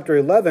 Hebrews chapter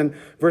 11,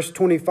 verse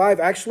 25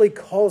 actually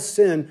calls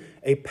sin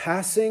a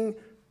passing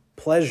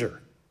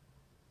pleasure.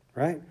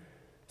 Right?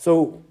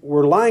 So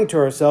we're lying to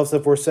ourselves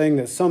if we're saying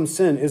that some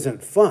sin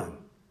isn't fun.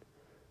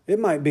 It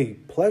might be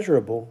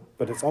pleasurable,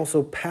 but it's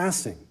also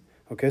passing.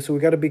 Okay? So we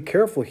got to be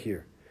careful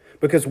here.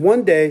 Because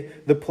one day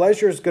the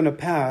pleasure is going to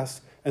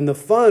pass and the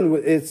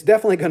fun, it's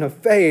definitely going to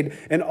fade,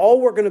 and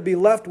all we're going to be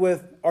left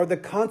with are the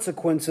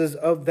consequences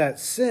of that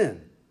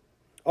sin.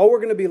 All we're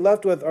going to be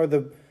left with are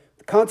the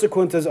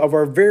consequences of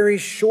our very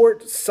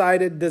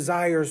short-sighted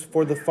desires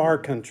for the far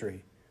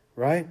country,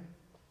 right?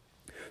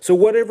 So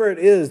whatever it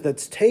is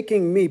that's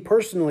taking me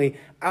personally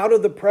out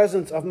of the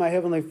presence of my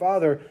Heavenly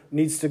Father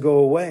needs to go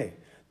away.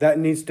 That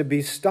needs to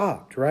be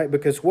stopped, right?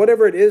 Because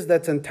whatever it is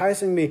that's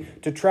enticing me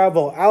to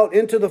travel out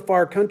into the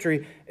far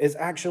country is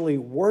actually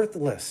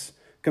worthless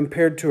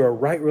compared to a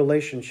right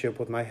relationship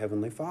with my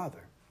Heavenly Father.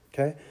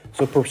 Okay?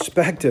 So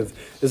perspective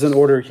is in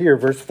order here.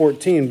 Verse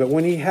 14, but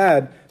when he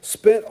had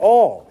spent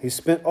all,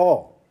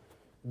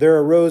 there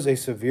arose a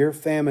severe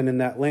famine in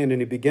that land,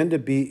 and he began to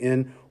be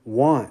in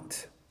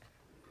want.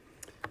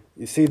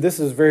 You see,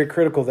 this is very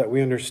critical that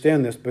we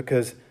understand this,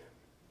 because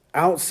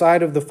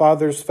outside of the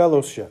Father's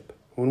fellowship,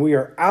 when we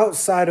are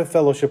outside of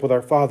fellowship with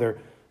our Father,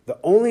 the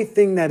only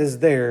thing that is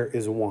there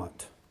is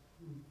want.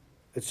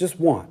 It's just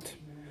want.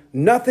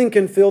 Nothing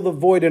can fill the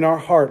void in our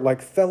heart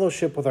like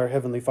fellowship with our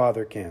Heavenly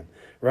Father can,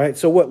 right?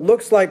 So what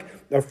looks like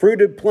a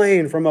fruited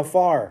plain from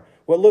afar,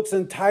 what looks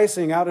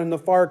enticing out in the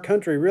far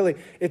country, really,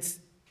 it's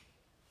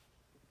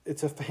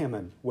a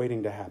famine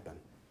waiting to happen.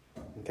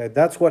 Okay,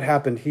 that's what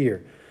happened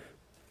here.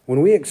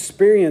 When we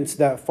experience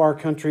that far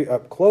country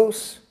up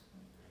close,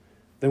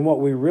 then what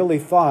we really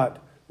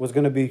thought was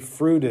going to be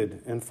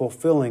fruited and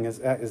fulfilling is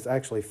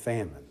actually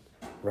famine,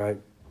 right?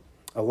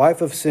 A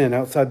life of sin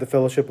outside the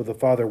fellowship of the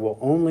Father will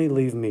only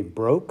leave me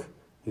broke,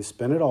 he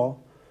spent it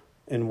all,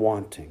 and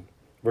wanting.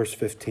 Verse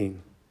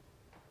 15.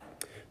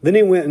 Then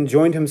he went and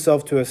joined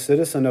himself to a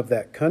citizen of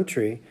that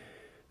country,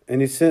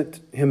 and he sent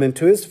him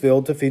into his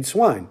field to feed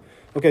swine.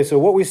 Okay, so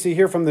what we see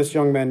here from this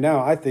young man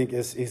now, I think,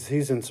 is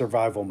he's in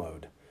survival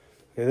mode.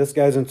 Okay, this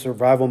guy's in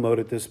survival mode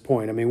at this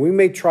point. I mean, we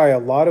may try a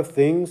lot of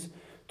things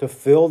to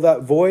fill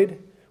that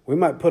void. We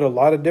might put a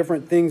lot of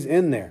different things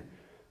in there.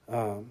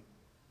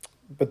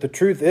 But the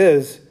truth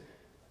is,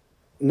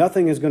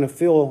 nothing is going to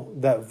fill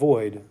that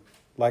void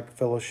like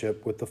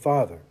fellowship with the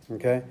Father,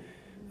 okay?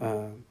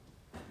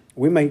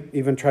 We might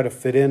even try to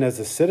fit in as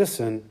a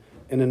citizen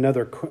in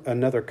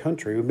another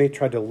country. We may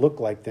try to look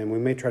like them. We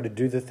may try to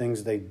do the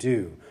things they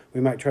do.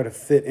 We might try to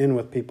fit in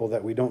with people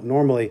that we don't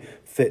normally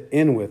fit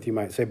in with, you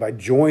might say, by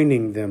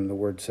joining them, the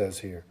word says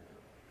here.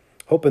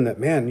 Hoping that,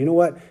 man, you know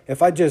what?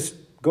 If I just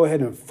go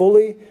ahead and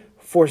fully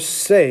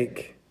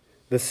forsake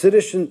the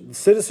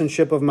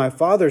citizenship of my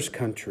father's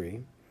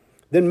country,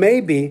 then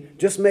maybe,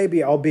 just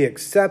maybe, I'll be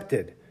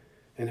accepted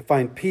and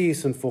find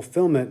peace and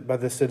fulfillment by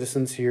the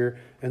citizens here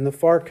in the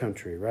far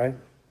country, right?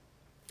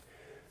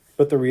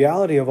 But the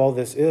reality of all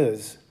this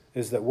is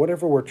that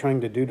whatever we're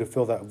trying to do to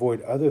fill that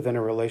void other than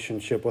a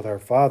relationship with our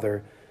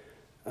Father,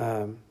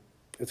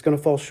 it's going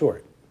to fall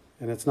short,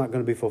 and it's not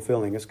going to be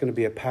fulfilling. It's going to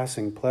be a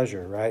passing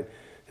pleasure, right?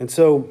 And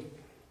so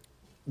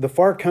the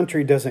far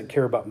country doesn't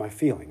care about my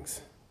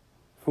feelings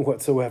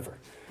whatsoever.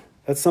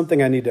 That's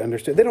something I need to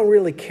understand. They don't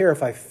really care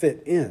if I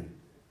fit in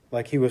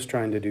like he was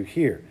trying to do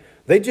here.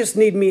 They just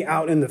need me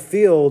out in the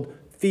field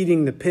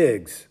feeding the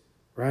pigs,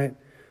 right?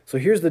 So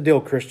here's the deal,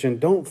 Christian.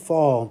 Don't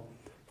fall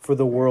for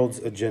the world's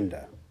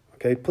agenda,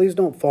 okay? Please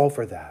don't fall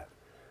for that.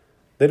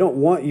 They don't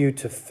want you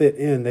to fit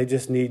in. They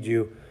just need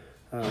you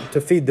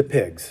to feed the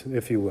pigs,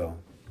 if you will.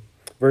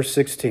 Verse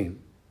 16.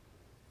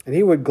 And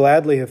he would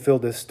gladly have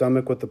filled his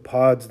stomach with the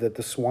pods that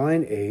the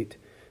swine ate,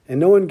 and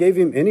no one gave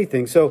him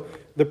anything. So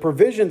the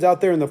provisions out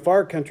there in the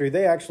far country,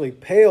 they actually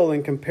pale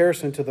in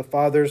comparison to the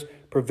Father's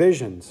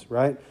provisions,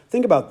 right?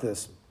 Think about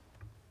this.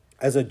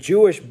 As a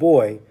Jewish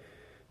boy,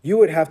 you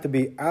would have to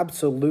be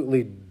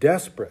absolutely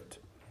desperate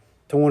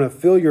to want to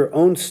fill your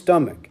own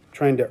stomach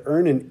trying to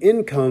earn an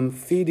income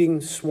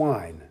feeding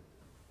swine,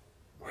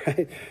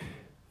 right?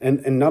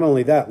 And not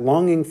only that,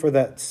 longing for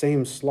that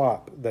same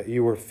slop that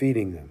you were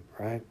feeding them,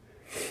 right?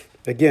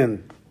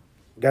 Again,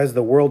 guys,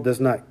 the world does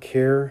not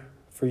care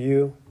for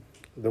you.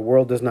 The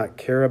world does not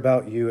care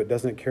about you. It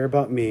doesn't care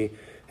about me.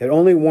 It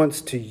only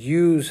wants to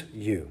use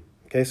you.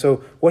 Okay,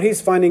 so what he's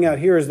finding out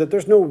here is that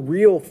there's no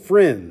real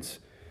friends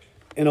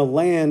in a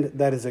land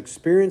that is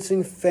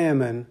experiencing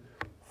famine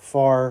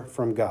far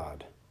from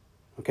God.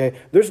 Okay,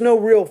 there's no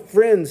real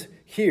friends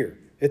here.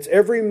 It's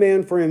every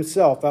man for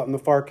himself out in the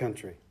far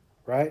country,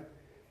 right?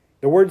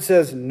 The word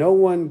says no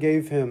one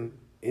gave him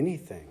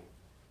anything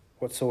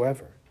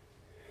whatsoever.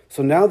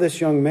 So now this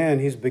young man,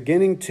 he's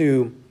beginning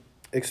to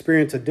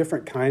experience a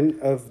different kind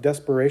of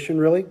desperation,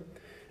 really.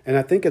 And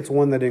I think it's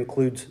one that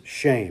includes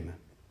shame.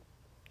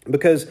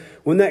 Because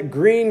when that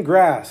green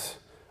grass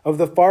of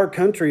the far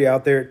country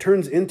out there, it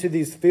turns into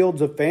these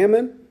fields of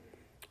famine,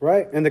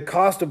 right? And the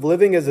cost of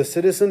living as a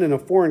citizen in a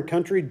foreign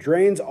country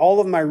drains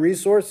all of my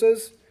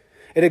resources.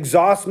 It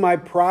exhausts my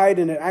pride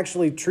and it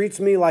actually treats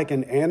me like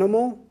an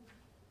animal.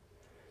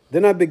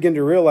 Then I begin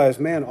to realize,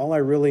 man, all I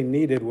really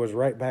needed was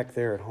right back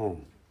there at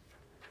home.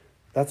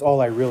 That's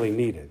all I really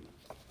needed.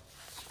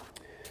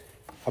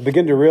 I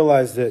begin to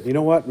realize that, you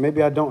know what,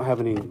 maybe I don't have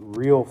any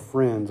real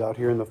friends out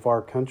here in the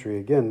far country.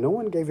 Again, no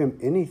one gave him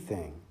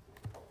anything.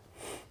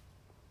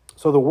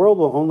 So the world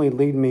will only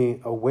lead me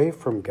away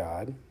from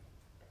God,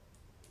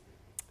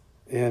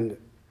 and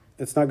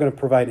it's not going to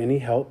provide any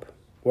help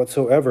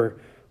whatsoever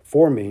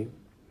for me.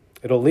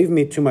 It'll leave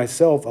me to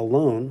myself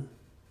alone,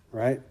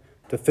 right?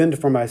 To fend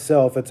for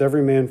myself. It's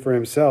every man for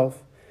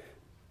himself.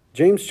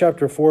 James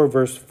chapter 4,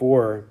 verse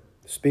 4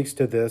 speaks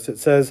to this. It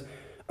says,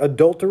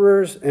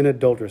 adulterers and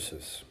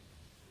adulteresses,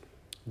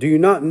 do you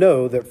not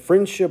know that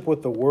friendship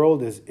with the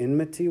world is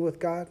enmity with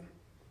God?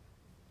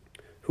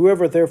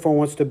 Whoever therefore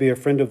wants to be a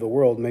friend of the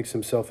world makes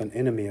himself an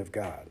enemy of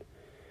God.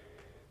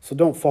 So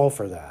don't fall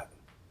for that.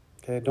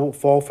 Okay, don't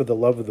fall for the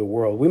love of the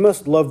world. We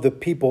must love the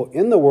people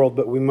in the world,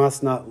 but we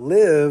must not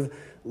live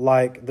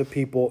like the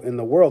people in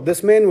the world.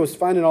 This man was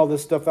finding all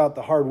this stuff out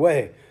the hard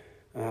way.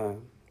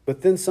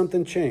 But then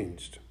something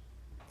changed.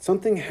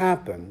 Something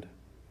happened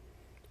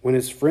when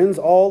his friends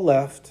all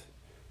left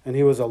and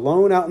he was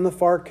alone out in the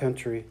far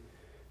country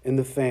in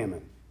the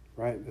famine,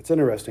 right? It's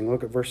interesting.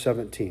 Look at verse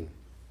 17.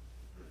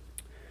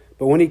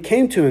 But when he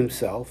came to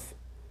himself,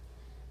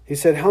 he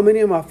said, how many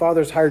of my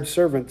father's hired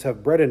servants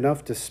have bread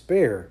enough to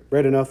spare?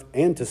 Bread enough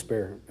and to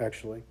spare,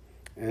 actually.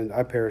 And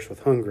I perish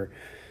with hunger.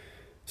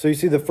 So you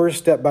see, the first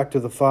step back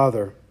to the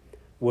Father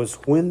was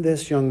when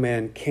this young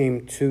man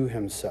came to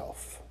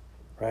himself,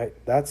 right?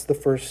 That's the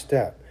first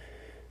step.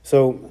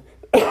 So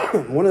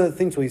one of the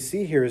things we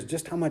see here is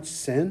just how much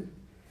sin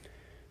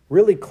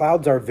really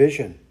clouds our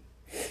vision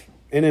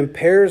and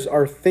impairs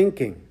our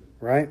thinking,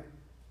 right?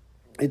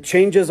 It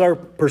changes our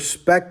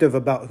perspective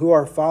about who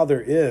our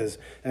Father is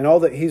and all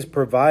that He's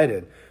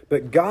provided.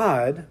 But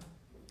God,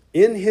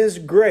 in His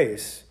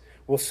grace,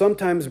 will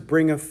sometimes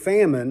bring a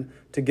famine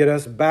to get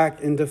us back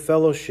into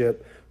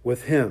fellowship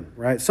with Him,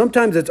 right?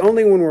 Sometimes it's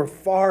only when we're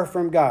far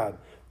from God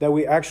that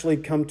we actually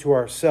come to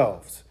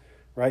ourselves,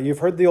 right? You've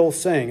heard the old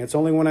saying, it's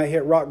only when I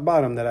hit rock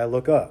bottom that I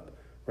look up,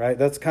 right?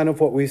 That's kind of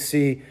what we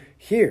see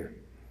here.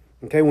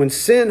 Okay, when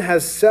sin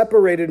has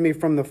separated me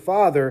from the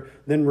Father,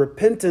 then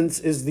repentance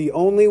is the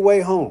only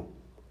way home,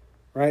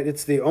 right?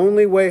 It's the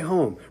only way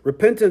home.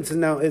 Repentance is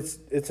now, it's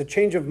a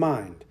change of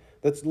mind.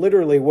 That's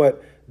literally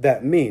what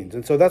that means.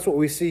 And so that's what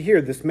we see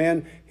here. This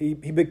man, he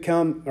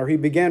began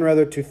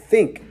to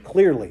think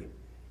clearly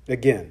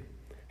again.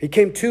 He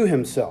came to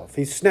himself.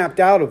 He snapped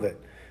out of it,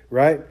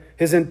 right?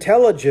 His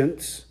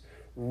intelligence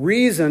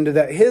reasoned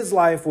that his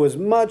life was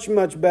much,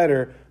 much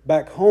better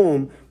back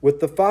home with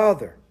the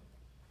Father.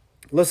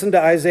 Listen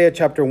to Isaiah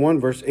chapter 1,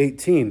 verse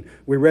 18.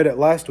 We read it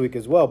last week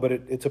as well, but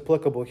it's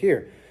applicable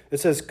here. It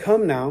says,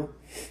 "Come now,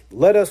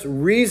 let us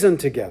reason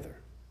together.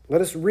 Let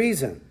us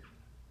reason.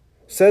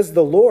 Says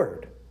the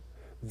Lord,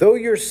 though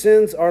your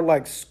sins are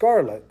like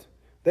scarlet,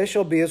 they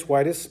shall be as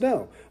white as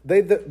snow.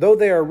 Though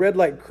they are red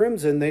like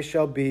crimson, they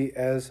shall be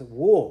as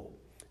wool."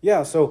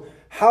 Yeah, so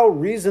how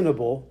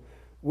reasonable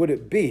would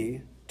it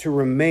be to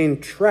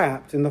remain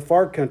trapped in the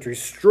far country,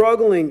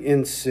 struggling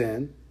in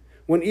sin,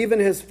 when even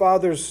his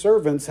father's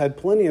servants had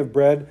plenty of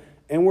bread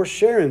and were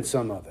sharing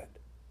some of it,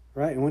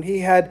 right? And when he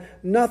had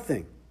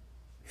nothing.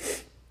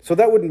 So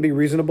that wouldn't be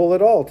reasonable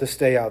at all to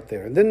stay out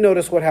there. And then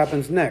notice what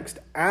happens next.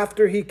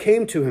 After he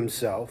came to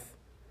himself,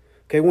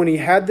 okay, when he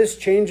had this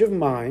change of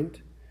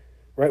mind,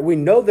 right, we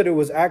know that it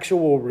was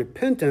actual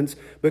repentance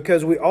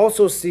because we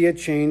also see a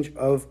change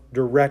of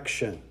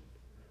direction.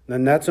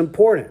 And that's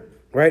important,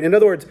 right? In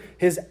other words,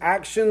 his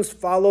actions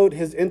followed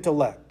his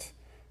intellect.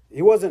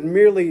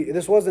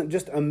 This wasn't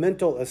just a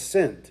mental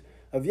assent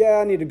of, yeah,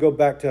 I need to go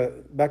back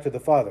to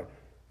the Father.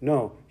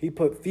 No, he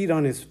put feet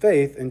on his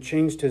faith and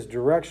changed his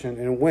direction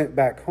and went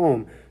back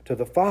home to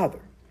the Father.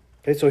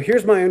 Okay, so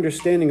here's my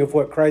understanding of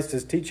what Christ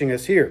is teaching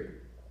us here,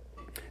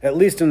 at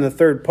least in the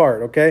third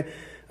part, okay?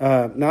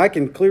 Now, I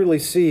can clearly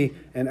see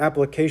an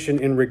application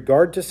in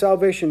regard to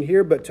salvation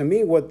here, but to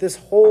me, what this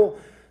whole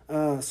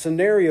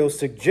scenario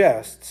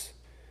suggests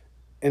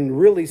and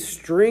really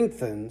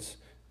strengthens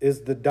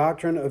is the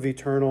doctrine of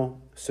eternal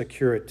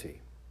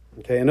security.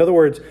 Okay, in other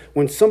words,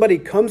 when somebody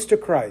comes to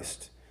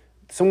Christ,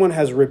 someone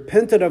has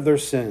repented of their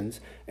sins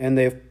and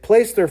they've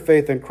placed their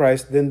faith in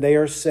Christ, then they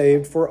are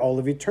saved for all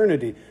of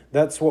eternity.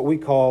 That's what we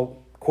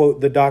call,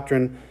 quote, the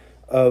doctrine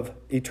of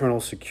eternal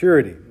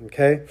security.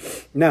 Okay,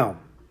 now,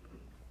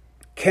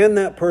 can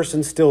that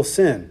person still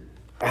sin?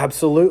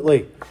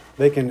 Absolutely.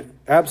 They can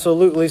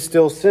absolutely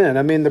still sin.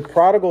 I mean, the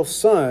prodigal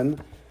son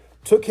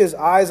took his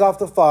eyes off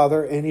the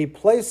Father and he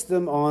placed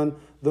them on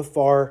the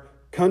far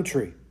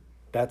country.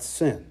 That's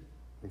sin.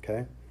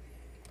 Okay?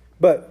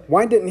 But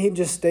why didn't he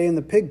just stay in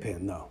the pig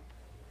pen, though?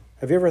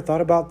 Have you ever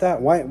thought about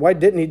that? Why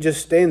didn't he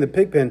just stay in the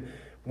pig pen?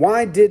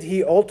 Why did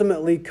he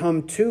ultimately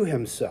come to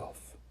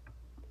himself?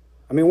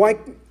 I mean, why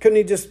couldn't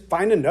he just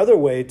find another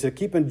way to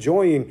keep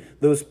enjoying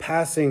those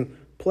passing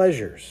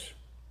pleasures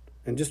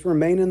and just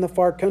remain in the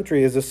far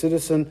country as a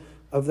citizen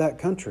of that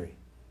country?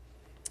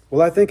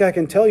 Well, I think I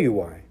can tell you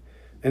why.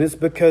 And it's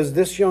because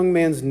this young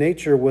man's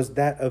nature was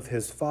that of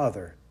his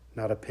father,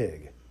 not a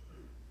pig,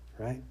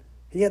 right?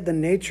 He had the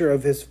nature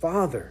of his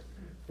father,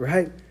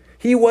 right?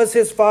 He was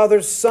his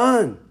father's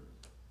son.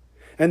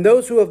 And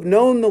those who have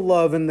known the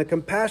love and the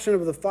compassion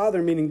of the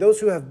Father, meaning those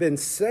who have been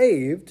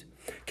saved,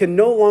 can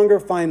no longer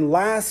find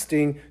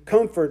lasting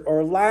comfort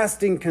or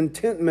lasting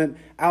contentment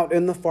out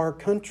in the far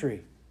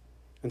country.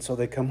 And so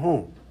they come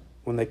home.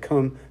 When they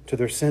come to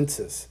their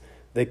senses,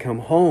 they come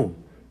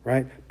home,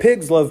 right?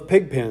 Pigs love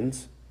pig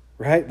pens,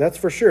 right? That's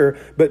for sure.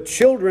 But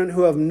children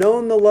who have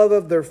known the love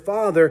of their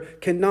Father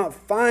cannot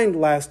find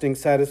lasting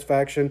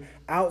satisfaction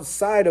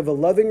outside of a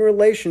loving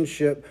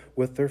relationship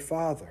with their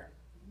Father.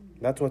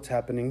 That's what's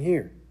happening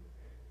here.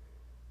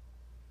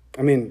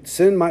 I mean,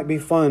 sin might be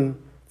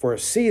fun for a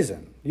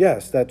season.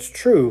 Yes, that's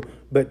true.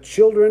 But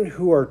children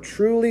who are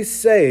truly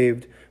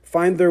saved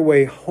find their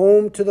way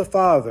home to the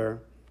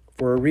Father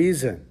for a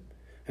reason.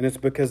 And it's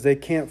because they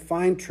can't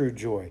find true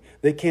joy.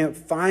 They can't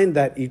find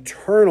that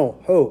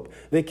eternal hope.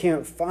 They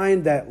can't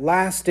find that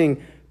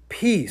lasting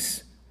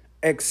peace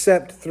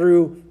except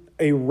through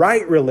a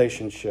right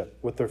relationship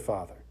with their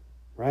Father,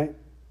 right?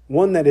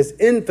 One that is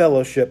in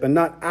fellowship and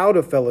not out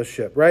of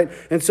fellowship, right?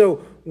 And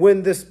so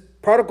when this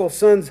prodigal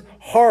son's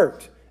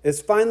heart is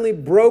finally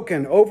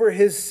broken over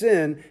his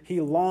sin,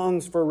 he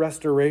longs for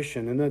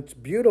restoration. And it's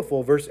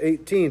beautiful. Verse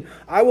 18,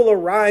 "I will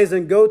arise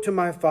and go to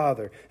my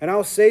father, and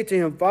I'll say to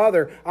him,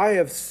 Father, I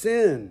have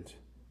sinned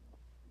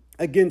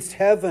against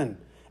heaven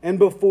and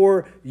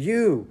before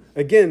you."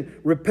 Again,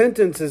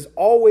 repentance is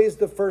always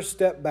the first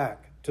step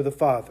back to the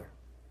Father.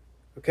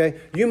 Okay?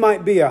 You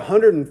might be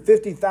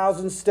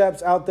 150,000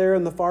 steps out there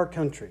in the far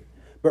country,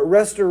 but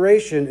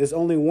restoration is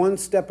only one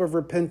step of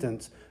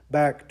repentance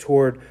back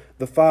toward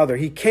the Father.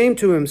 He came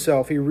to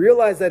himself. He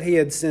realized that he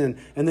had sinned,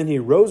 and then he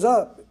rose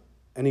up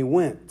and he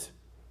went,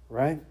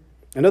 right?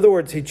 In other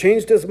words, he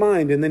changed his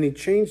mind and then he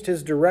changed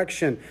his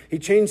direction. He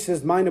changed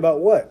his mind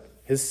about what?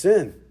 His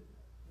sin.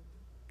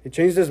 He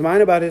changed his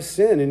mind about his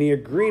sin, and he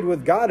agreed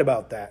with God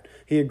about that.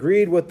 He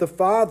agreed with the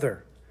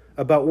Father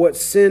about what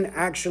sin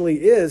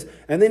actually is,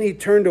 and then he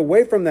turned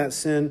away from that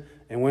sin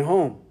and went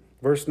home.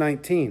 Verse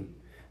 19,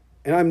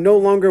 "And I'm no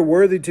longer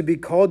worthy to be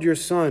called your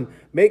son.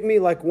 Make me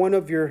like one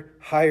of your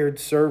hired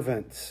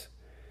servants."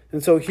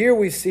 And so here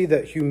we see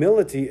that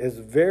humility is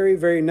very,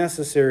 very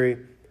necessary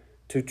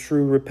to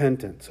true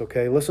repentance.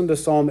 Okay, listen to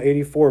Psalm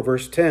 84,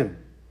 verse 10.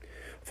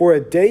 "For a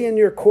day in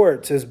your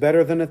courts is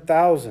better than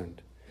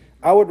 1,000.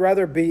 I would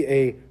rather be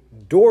a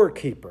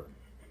doorkeeper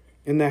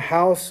in the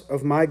house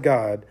of my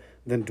God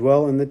than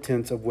dwell in the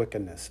tents of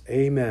wickedness.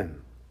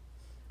 Amen.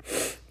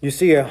 You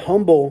see, a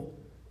humble,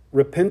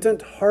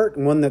 repentant heart,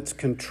 and one that's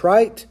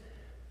contrite,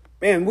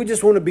 man, we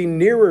just want to be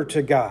nearer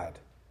to God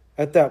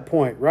at that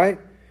point, right?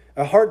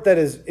 A heart that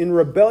is in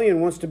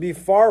rebellion wants to be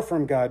far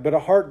from God, but a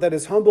heart that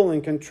is humble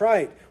and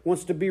contrite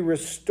wants to be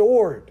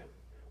restored.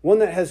 One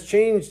that has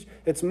changed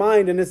its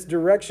mind and its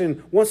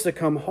direction wants to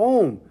come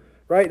home,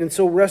 right? And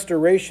so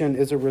restoration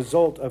is a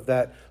result of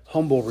that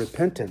humble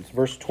repentance.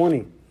 Verse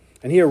 20,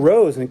 and he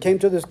arose and came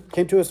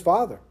to his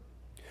father.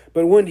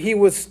 But when he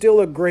was still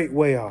a great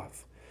way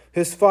off,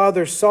 his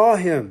father saw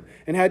him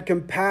and had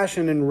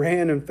compassion and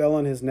ran and fell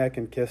on his neck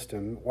and kissed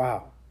him.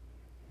 Wow.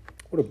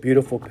 What a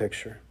beautiful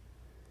picture.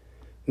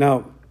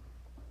 Now,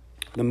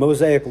 the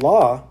Mosaic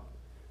law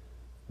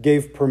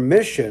gave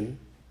permission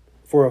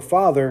for a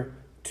father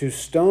to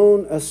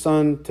stone a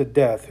son to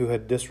death who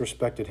had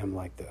disrespected him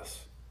like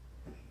this.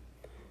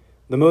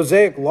 The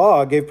Mosaic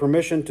law gave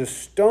permission to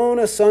stone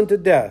a son to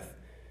death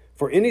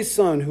for any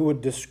son who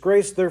would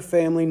disgrace their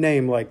family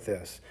name like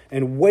this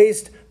and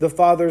waste the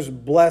father's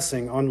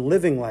blessing on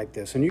living like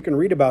this. And you can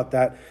read about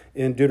that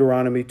in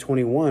Deuteronomy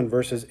 21,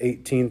 verses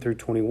 18 through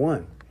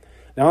 21.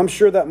 Now, I'm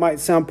sure that might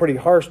sound pretty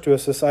harsh to a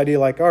society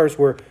like ours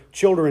where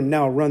children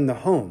now run the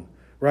home,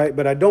 right?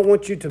 But I don't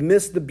want you to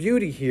miss the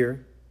beauty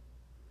here.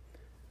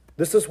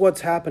 This is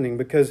what's happening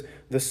because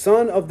the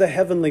Son of the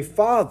Heavenly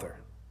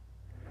Father,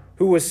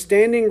 who was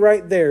standing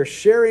right there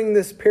sharing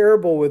this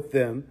parable with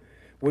them,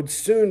 would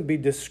soon be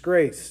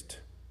disgraced.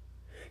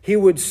 He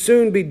would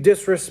soon be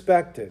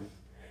disrespected,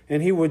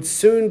 and he would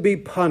soon be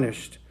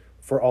punished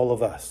for all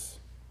of us.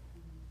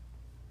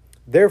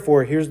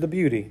 Therefore, here's the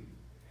beauty.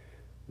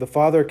 The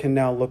Father can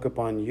now look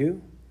upon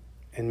you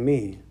and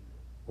me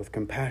with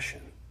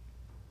compassion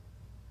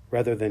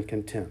rather than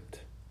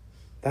contempt.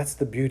 That's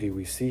the beauty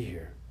we see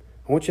here.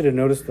 I want you to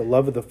notice the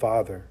love of the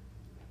Father.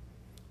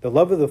 The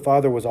love of the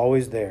Father was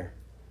always there.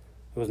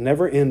 It was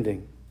never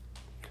ending.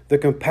 The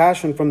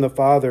compassion from the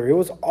Father, it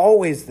was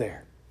always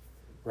there,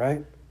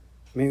 right?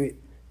 I mean,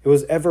 it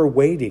was ever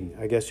waiting,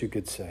 I guess you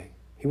could say.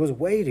 He was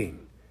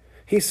waiting.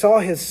 He saw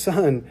his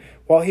son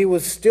while he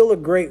was still a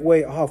great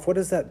way off. What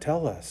does that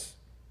tell us?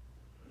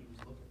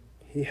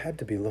 He had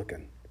to be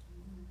looking.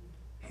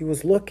 He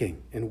was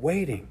looking and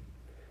waiting,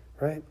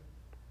 right?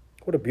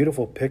 What a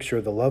beautiful picture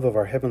of the love of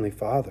our Heavenly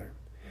Father.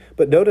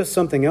 But notice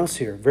something else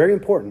here, very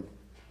important.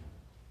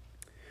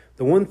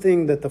 The one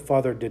thing that the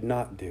Father did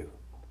not do.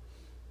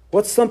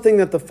 What's something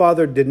that the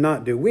Father did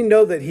not do? We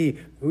know that he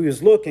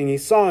was looking, he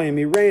saw him,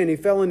 he ran, he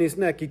fell on his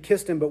neck, he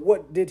kissed him, but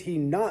what did he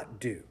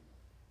not do?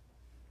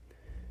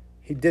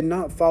 He did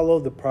not follow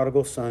the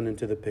prodigal son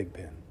into the pig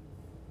pen.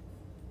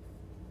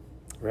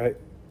 Right?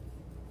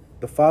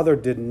 The Father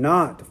did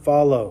not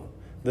follow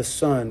the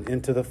son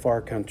into the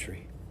far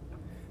country.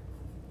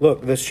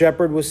 Look, the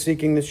shepherd was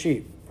seeking the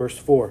sheep, verse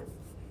 4.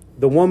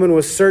 The woman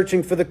was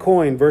searching for the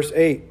coin, verse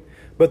 8.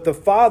 But the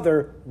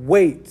Father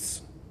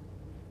waits.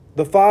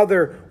 The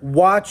Father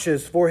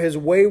watches for his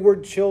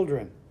wayward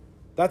children.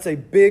 That's a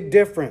big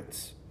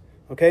difference.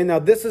 Okay, now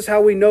this is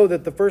how we know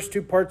that the first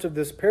two parts of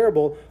this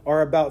parable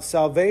are about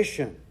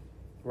salvation,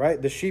 right?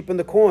 The sheep and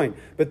the coin.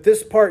 But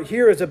this part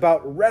here is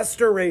about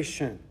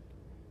restoration.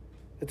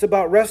 It's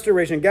about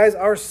restoration. Guys,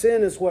 our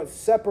sin is what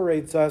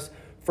separates us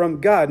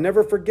from God.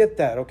 Never forget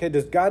that, okay?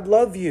 Does God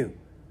love you?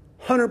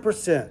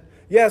 100%.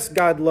 Yes,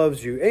 God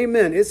loves you.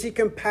 Amen. Is he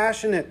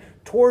compassionate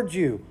towards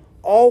you?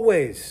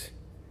 Always.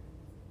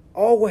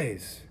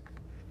 Always.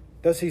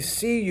 Does he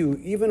see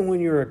you even when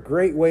you're a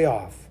great way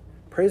off?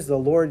 Praise the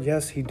Lord,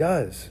 yes, he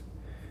does.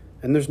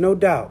 And there's no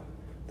doubt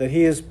that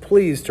he is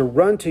pleased to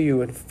run to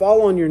you and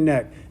fall on your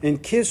neck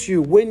and kiss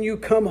you when you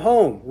come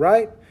home,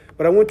 right?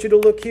 But I want you to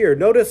look here.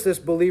 Notice this,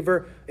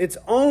 believer. It's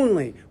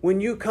only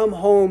when you come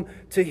home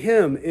to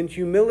him in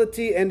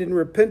humility and in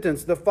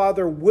repentance, the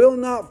Father will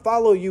not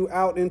follow you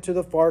out into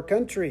the far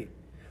country.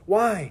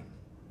 Why?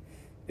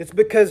 It's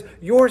because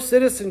your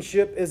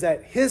citizenship is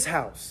at his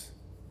house.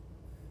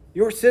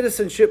 Your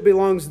citizenship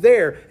belongs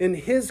there in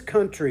his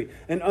country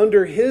and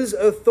under his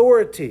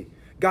authority.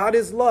 God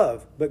is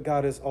love, but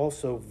God is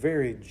also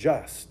very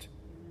just.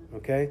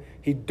 Okay?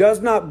 He does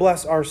not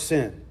bless our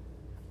sin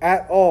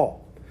at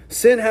all.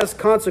 Sin has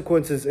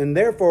consequences, and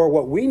therefore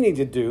what we need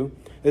to do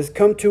is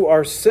come to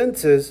our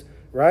senses,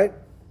 right?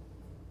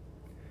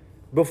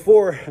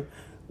 Before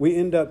we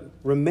end up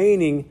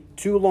remaining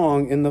too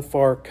long in the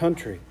far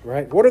country,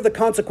 right? What are the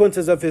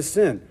consequences of his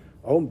sin?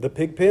 Oh, the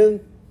pig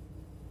pen,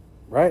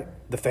 right?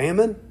 The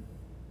famine.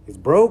 He's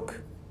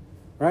broke,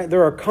 right?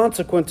 There are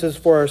consequences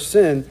for our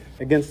sin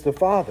against the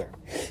Father.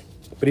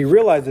 But he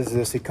realizes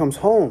this. He comes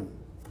home.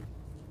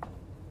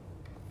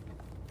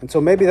 And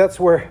so maybe that's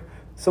where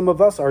some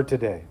of us are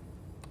today.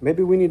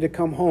 Maybe we need to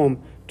come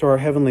home to our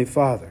Heavenly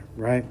Father,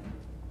 right?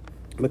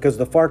 Because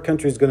the far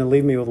country is going to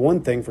leave me with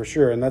one thing for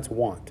sure, and that's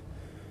want.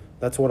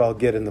 That's what I'll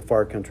get in the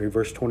far country.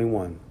 Verse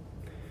 21.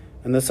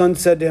 And the son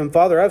said to him,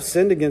 Father, I've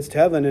sinned against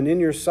heaven and in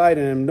your sight,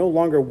 and am no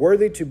longer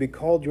worthy to be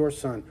called your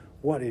son.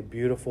 What a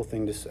beautiful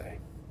thing to say.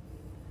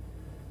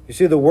 You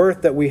see, the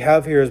worth that we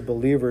have here as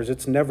believers,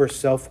 it's never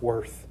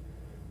self-worth,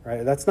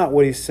 right? That's not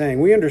what he's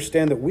saying. We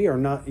understand that we are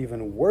not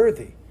even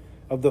worthy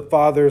of the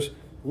Father's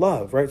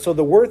love, right? So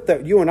the worth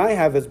that you and I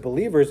have as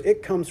believers,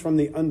 it comes from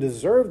the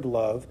undeserved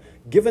love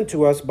given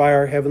to us by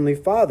our Heavenly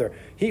Father.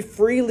 He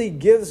freely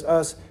gives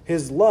us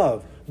his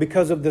love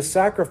because of the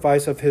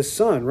sacrifice of his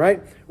Son,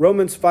 right?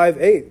 Romans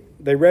 5:8,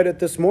 they read it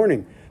this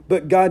morning.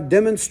 But God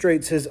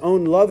demonstrates his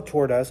own love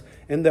toward us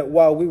in that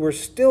while we were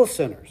still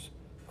sinners,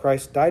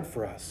 Christ died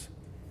for us.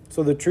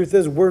 So the truth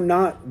is, we're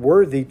not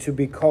worthy to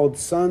be called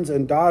sons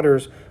and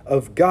daughters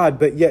of God,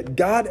 but yet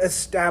God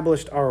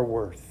established our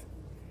worth.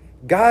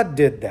 God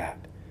did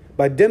that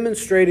by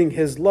demonstrating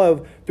his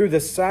love through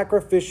the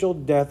sacrificial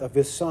death of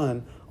his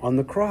Son on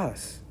the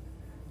cross.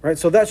 Right?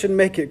 So that should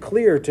make it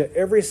clear to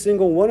every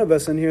single one of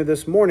us in here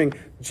this morning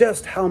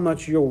just how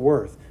much you're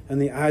worth in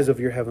the eyes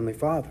of your Heavenly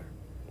Father.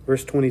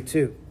 Verse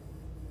 22.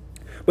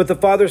 But the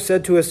father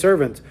said to his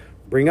servants,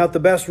 bring out the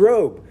best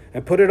robe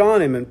and put it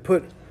on him, and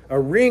put a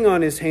ring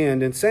on his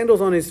hand and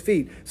sandals on his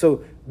feet.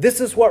 So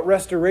this is what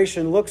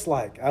restoration looks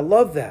like. I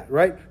love that,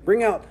 right?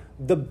 Bring out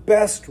the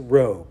best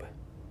robe.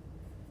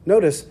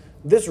 Notice,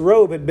 this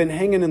robe had been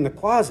hanging in the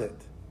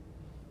closet.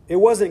 It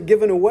wasn't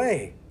given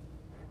away.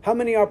 How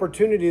many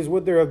opportunities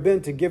would there have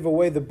been to give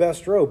away the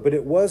best robe? But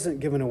it wasn't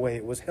given away.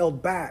 It was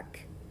held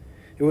back.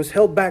 It was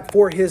held back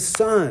for his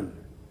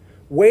Son,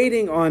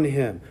 waiting on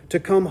him to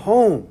come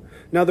home.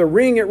 Now the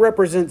ring, it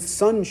represents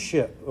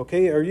sonship,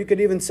 okay? Or you could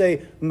even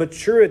say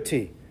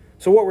maturity.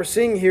 So what we're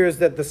seeing here is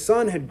that the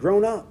Son had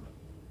grown up.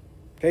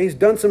 Okay, he's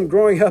done some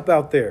growing up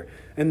out there.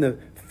 And the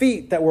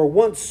feet that were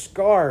once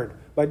scarred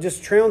by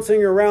just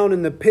trouncing around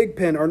in the pig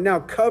pen are now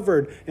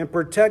covered and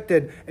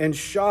protected and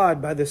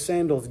shod by the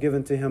sandals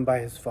given to him by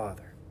his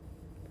Father.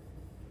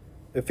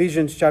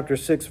 Ephesians chapter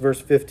 6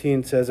 verse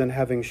 15 says, and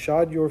having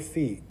shod your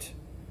feet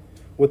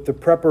with the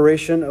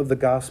preparation of the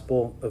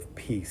gospel of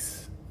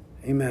peace.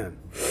 Amen.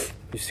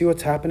 You see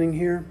what's happening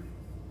here?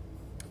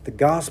 The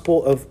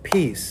gospel of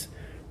peace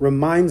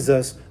reminds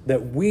us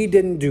that we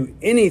didn't do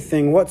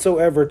anything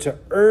whatsoever to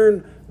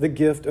earn the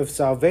gift of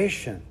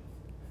salvation.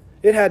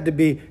 It had to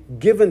be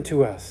given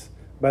to us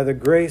by the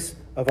grace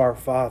of our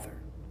Father.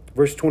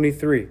 Verse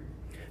 23,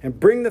 and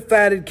bring the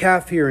fatted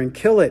calf here and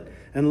kill it,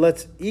 and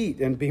let's eat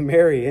and be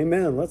merry.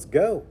 Amen. Let's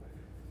go.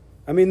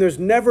 I mean, there's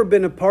never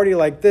been a party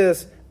like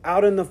this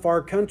out in the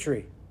far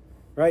country.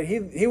 Right?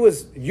 He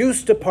was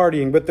used to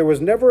partying, but there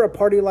was never a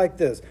party like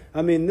this.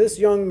 I mean, this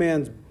young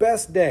man's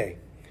best day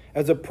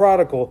as a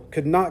prodigal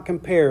could not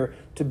compare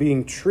to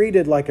being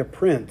treated like a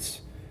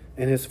prince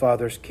in his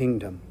Father's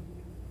kingdom.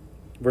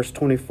 Verse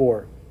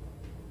 24.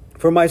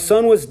 For my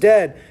son was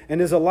dead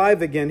and is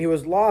alive again. He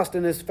was lost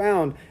and is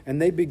found. And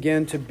they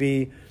began to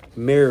be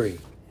merry.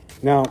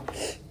 Now,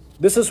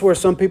 this is where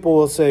some people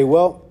will say,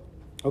 well,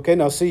 okay,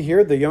 now see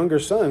here, the younger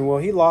son, well,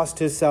 he lost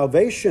his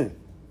salvation.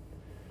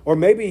 Or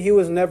maybe he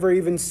was never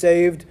even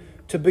saved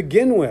to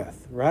begin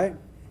with, right?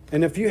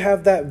 And if you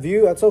have that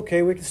view, that's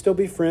okay. We can still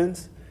be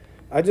friends.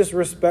 I just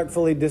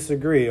respectfully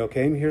disagree,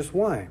 okay? And here's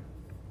why.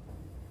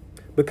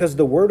 Because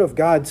the Word of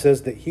God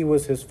says that he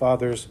was his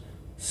father's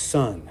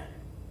son.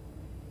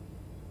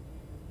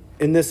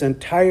 In this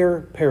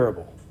entire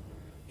parable,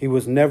 he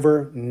was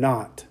never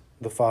not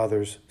the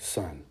father's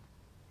son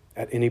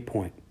at any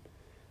point.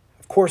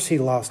 Of course, he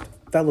lost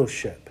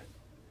fellowship.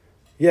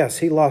 Yes,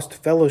 he lost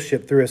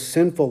fellowship through a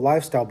sinful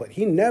lifestyle, but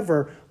he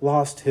never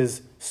lost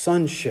his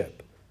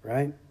sonship,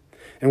 right?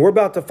 And we're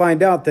about to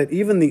find out that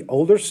even the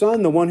older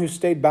son, the one who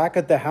stayed back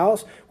at the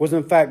house, was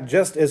in fact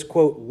just as,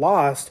 quote,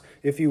 lost,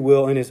 if you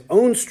will, in his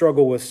own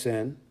struggle with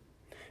sin.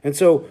 And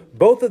so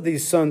both of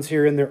these sons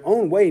here in their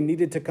own way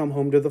needed to come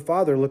home to the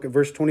father. Look at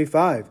verse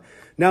 25.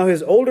 Now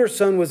his older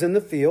son was in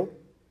the field,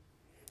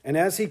 and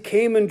as he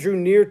came and drew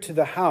near to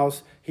the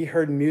house, he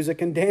heard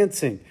music and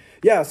dancing.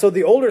 Yeah, so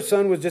the older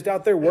son was just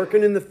out there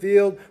working in the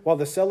field while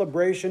the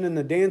celebration and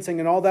the dancing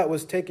and all that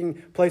was taking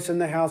place in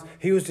the house.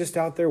 He was just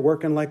out there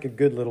working like a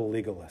good little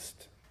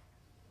legalist.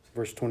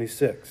 Verse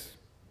 26.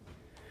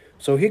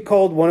 So he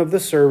called one of the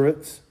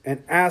servants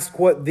and asked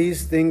what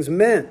these things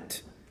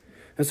meant.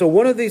 And so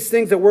one of these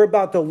things that we're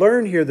about to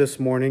learn here this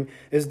morning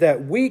is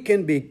that we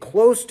can be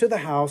close to the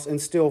house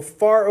and still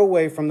far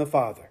away from the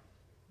Father,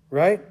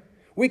 right?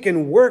 We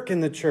can work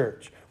in the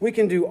church. We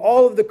can do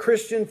all of the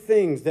Christian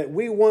things that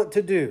we want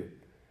to do.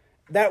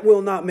 That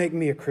will not make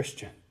me a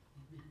Christian.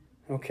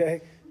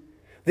 Okay?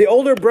 The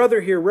older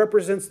brother here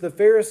represents the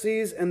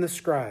Pharisees and the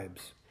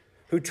scribes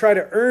who try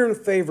to earn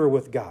favor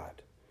with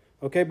God,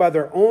 okay, by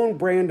their own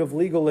brand of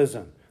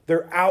legalism,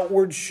 their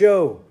outward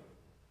show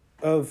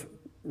of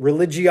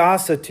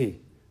religiosity,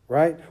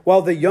 right?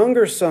 While the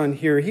younger son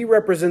here, he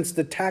represents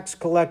the tax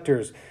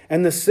collectors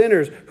and the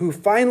sinners who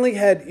finally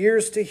had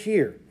ears to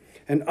hear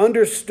and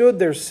understood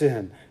their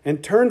sin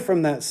and turned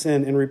from that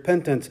sin in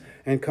repentance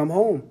and come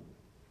home.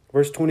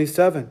 Verse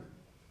 27.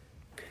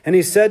 And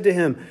he said to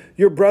him,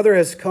 your brother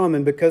has come,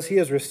 and because he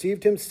has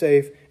received him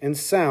safe and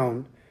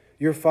sound,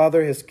 your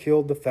father has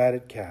killed the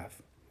fatted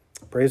calf.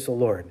 Praise the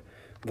Lord.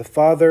 The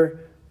Father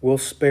will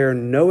spare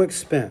no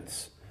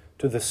expense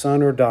to the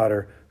son or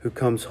daughter who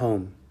comes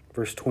home.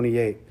 Verse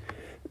 28.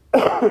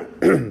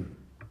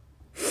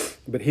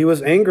 But he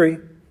was angry,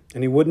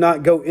 and he would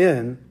not go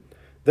in.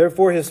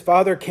 Therefore his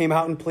father came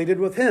out and pleaded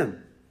with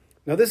him.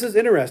 Now this is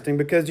interesting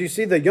because you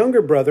see the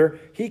younger brother,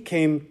 he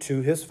came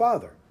to his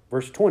father.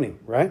 Verse 20,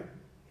 right?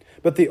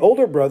 But the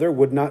older brother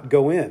would not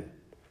go in.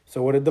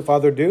 So what did the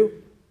father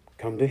do?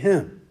 Come to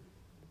him.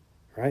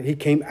 Right? He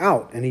came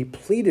out and he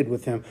pleaded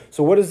with him.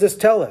 So what does this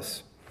tell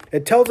us?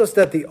 It tells us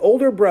that the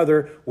older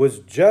brother was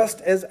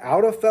just as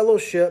out of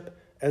fellowship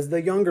as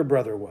the younger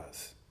brother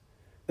was.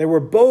 They were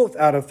both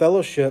out of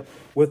fellowship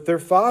with their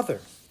father.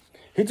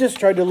 He just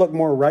tried to look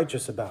more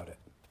righteous about it.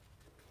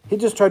 He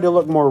just tried to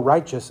look more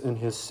righteous in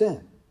his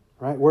sin,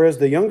 right? Whereas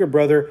the younger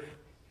brother,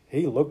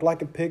 he looked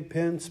like a pig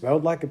pen,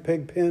 smelled like a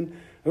pig pen.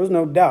 There was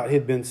no doubt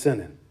he'd been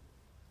sinning,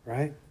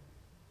 right?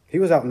 He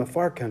was out in the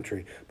far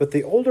country. But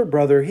the older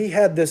brother, he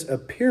had this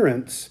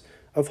appearance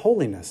of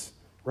holiness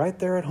right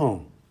there at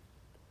home.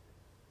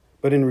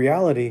 But in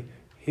reality,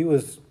 he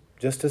was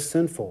just as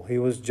sinful. He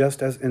was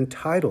just as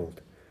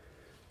entitled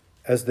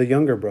as the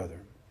younger brother.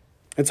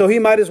 And so he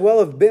might as well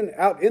have been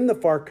out in the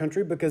far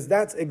country because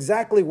that's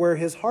exactly where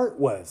his heart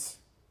was.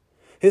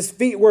 His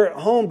feet were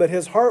at home, but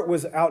his heart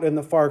was out in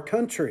the far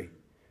country,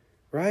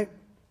 right?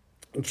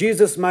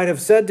 Jesus might have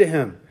said to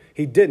him,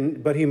 he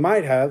didn't, but he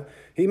might have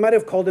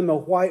called him a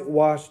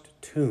whitewashed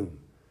tomb.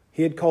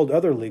 He had called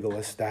other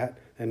legalists that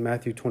in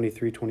Matthew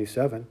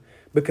 23:27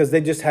 because they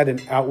just had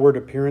an outward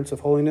appearance of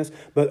holiness.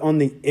 But on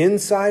the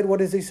inside, what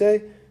does he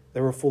say?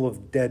 They were full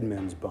of dead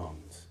men's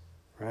bones,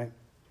 right?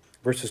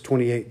 Verses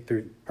 29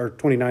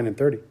 and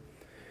 30.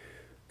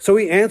 So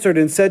he answered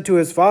and said to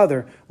his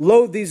father,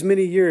 Lo, these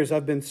many years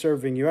I've been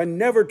serving you. I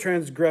never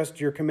transgressed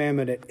your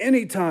commandment at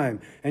any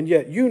time, and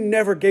yet you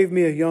never gave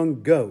me a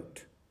young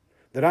goat,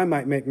 that I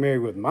might make merry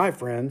with my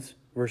friends.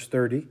 Verse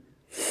 30.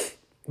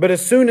 But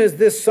as soon as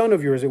this son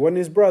of yours, it wasn't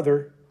his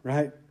brother,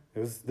 right? It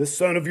was this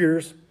son of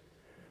yours,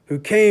 who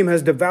came,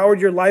 has devoured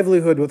your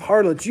livelihood with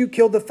harlots. You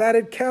killed the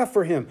fatted calf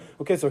for him.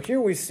 Okay, so here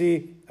we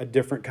see a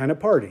different kind of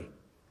party.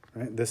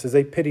 Right? This is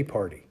a pity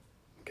party,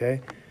 okay?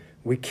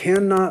 We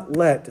cannot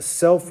let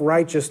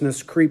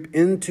self-righteousness creep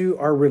into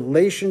our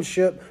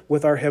relationship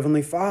with our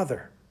Heavenly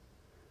Father.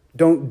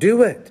 Don't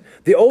do it.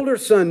 The older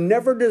son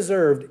never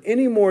deserved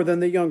any more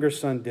than the younger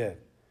son did.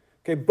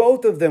 Okay,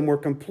 both of them were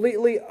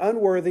completely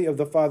unworthy of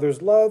the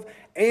Father's love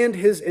and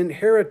his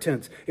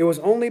inheritance. It was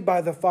only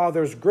by the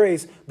Father's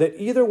grace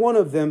that either one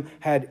of them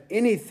had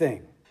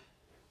anything.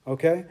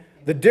 Okay?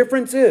 The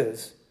difference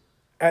is,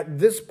 at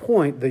this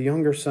point, the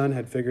younger son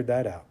had figured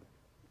that out.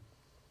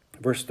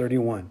 Verse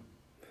 31.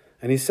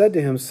 And he said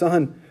to him,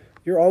 Son,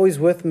 you're always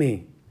with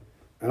me,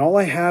 and all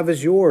I have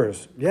is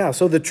yours. Yeah,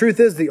 so the truth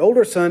is, the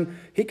older son,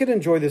 he could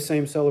enjoy the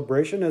same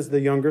celebration as the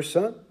younger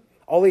son.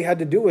 All he had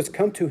to do was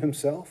come to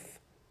himself,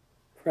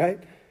 right?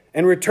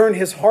 And return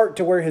his heart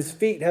to where his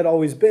feet had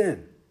always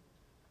been.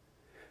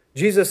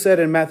 Jesus said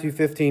in Matthew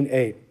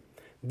 15:8,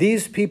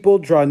 These people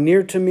draw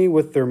near to me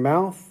with their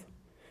mouth,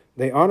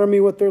 they honor me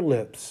with their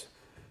lips,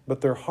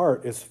 but their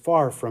heart is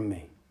far from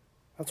me.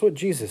 That's what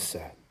Jesus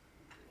said.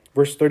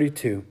 Verse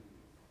 32,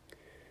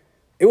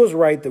 It was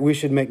right that we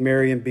should make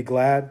merry and be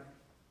glad,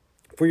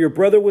 for your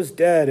brother was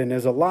dead and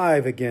is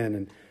alive again,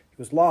 and he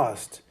was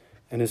lost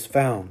and is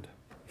found.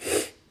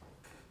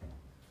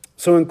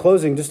 So in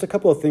closing, just a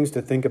couple of things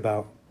to think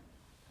about.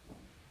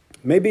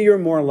 Maybe you're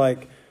more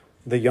like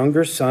the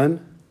younger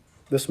son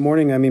this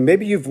morning. I mean,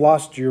 maybe you've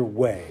lost your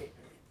way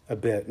a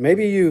bit.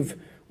 Maybe you've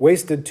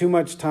wasted too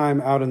much time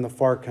out in the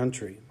far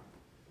country.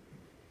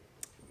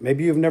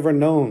 Maybe you've never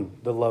known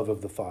the love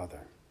of the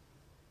Father.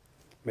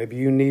 Maybe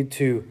you need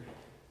to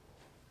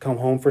come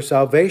home for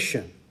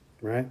salvation,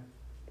 right?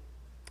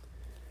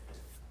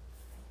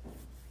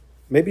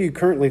 Maybe you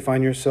currently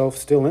find yourself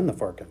still in the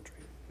far country.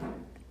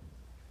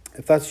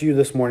 If that's you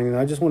this morning, then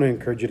I just want to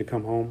encourage you to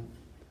come home.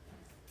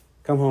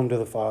 Come home to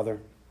the Father,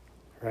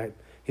 right?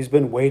 He's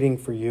been waiting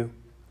for you.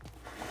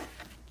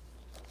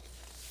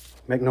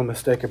 Make no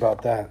mistake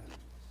about that.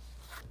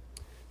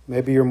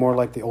 Maybe you're more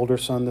like the older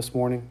son this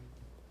morning.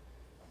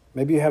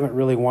 Maybe you haven't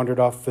really wandered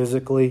off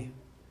physically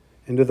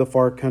into the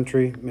far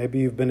country. Maybe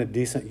you've been a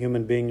decent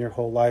human being your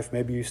whole life.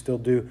 Maybe you still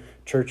do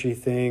churchy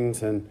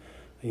things and,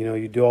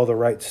 you do all the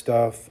right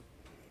stuff.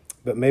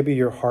 But maybe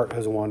your heart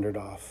has wandered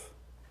off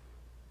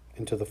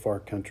into the far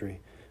country.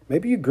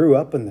 Maybe you grew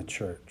up in the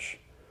church.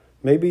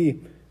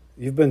 Maybe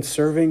you've been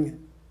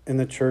serving in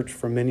the church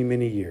for many,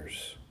 many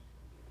years.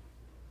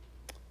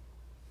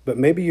 But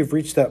maybe you've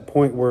reached that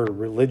point where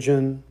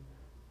religion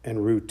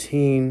and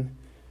routine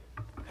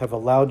have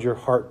allowed your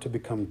heart to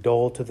become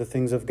dull to the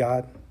things of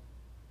God.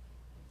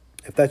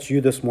 If that's you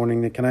this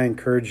morning, then can I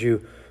encourage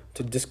you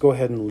to just go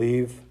ahead and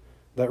leave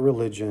that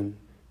religion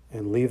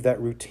and leave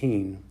that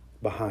routine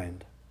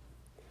behind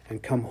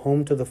and come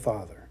home to the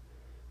Father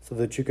so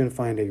that you can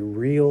find a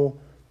real,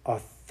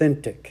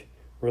 authentic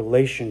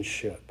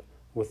relationship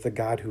with the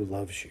God who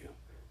loves you.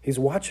 He's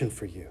watching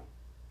for you.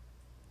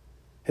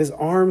 His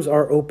arms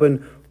are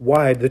open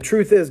wide. The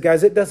truth is,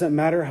 guys, it doesn't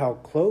matter how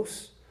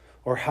close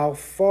or how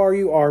far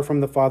you are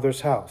from the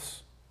Father's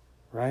house,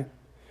 right?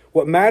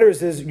 What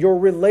matters is your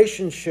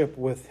relationship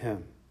with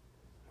Him.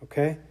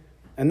 Okay?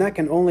 And that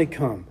can only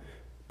come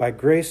by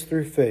grace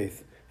through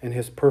faith in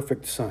His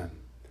perfect Son.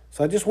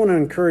 So I just want to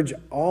encourage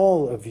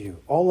all of you,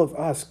 all of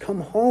us,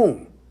 come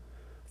home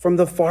from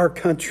the far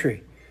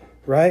country,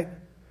 right?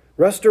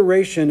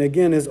 Restoration,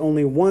 again, is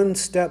only one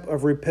step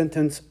of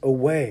repentance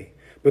away.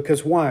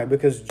 Because why?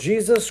 Because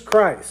Jesus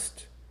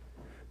Christ,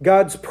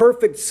 God's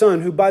perfect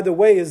Son, who, by the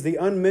way, is the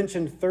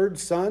unmentioned third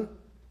son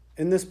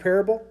in this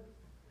parable,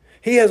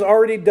 He has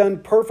already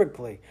done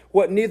perfectly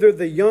what neither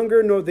the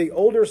younger nor the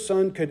older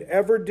son could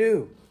ever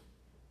do.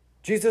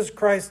 Jesus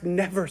Christ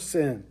never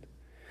sinned.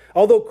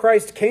 Although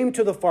Christ came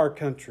to the far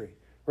country,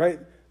 right?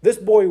 This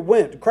boy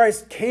went.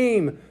 Christ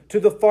came to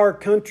the far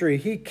country.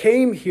 He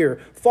came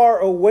here far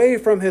away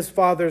from His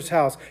Father's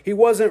house. He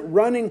wasn't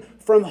running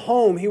from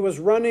home. He was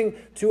running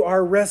to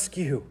our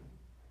rescue.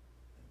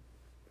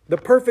 The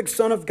perfect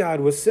Son of God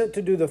was sent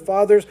to do the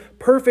Father's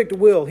perfect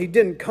will. He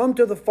didn't come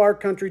to the far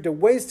country to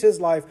waste His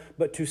life,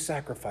 but to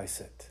sacrifice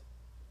it.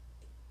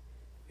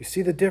 You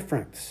see the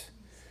difference?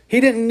 He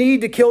didn't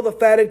need to kill the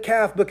fatted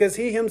calf because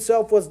He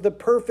Himself was the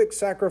perfect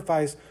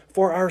sacrifice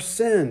for our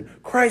sin.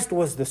 Christ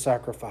was the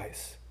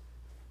sacrifice.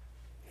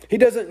 He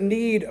doesn't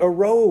need a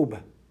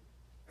robe.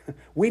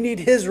 We need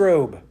His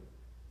robe.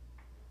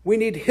 We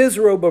need His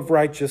robe of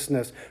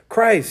righteousness.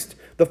 Christ,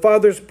 the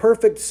Father's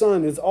perfect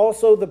Son, is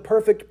also the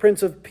perfect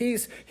Prince of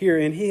Peace here,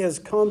 and He has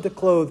come to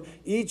clothe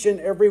each and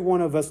every one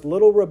of us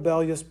little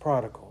rebellious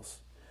prodigals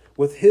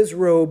with His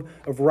robe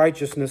of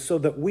righteousness so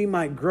that we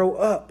might grow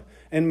up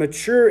and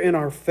mature in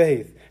our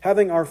faith,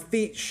 having our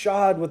feet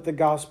shod with the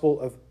gospel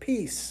of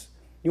peace.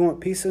 You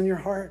want peace in your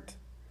heart?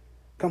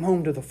 Come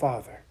home to the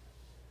Father.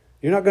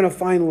 You're not going to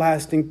find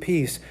lasting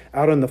peace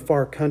out in the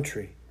far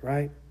country,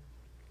 right?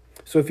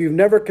 So if you've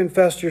never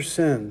confessed your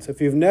sins, if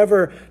you've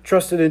never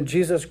trusted in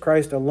Jesus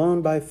Christ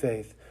alone by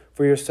faith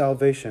for your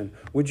salvation,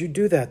 would you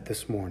do that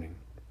this morning?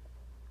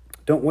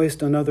 Don't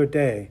waste another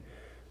day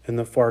in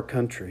the far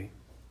country.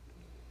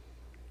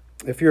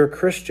 If you're a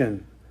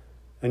Christian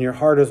and your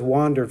heart has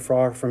wandered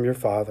far from your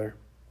Father,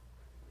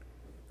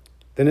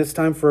 then it's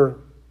time for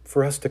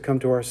us to come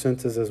to our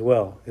senses as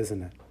well,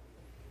 isn't it?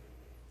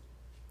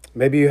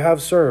 Maybe you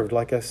have served,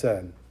 like I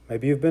said.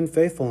 Maybe you've been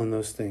faithful in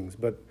those things,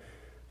 but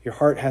your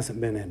heart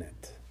hasn't been in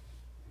it.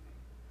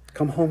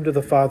 Come home to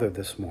the Father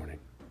this morning.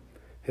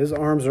 His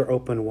arms are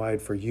open wide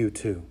for you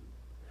too.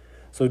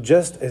 So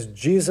just as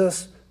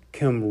Jesus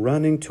came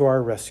running to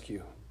our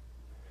rescue,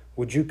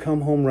 would you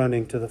come home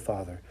running to the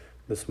Father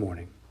this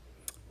morning?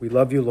 We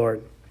love you,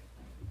 Lord.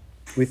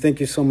 We thank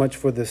you so much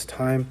for this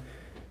time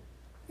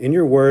in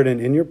your word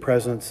and in your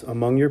presence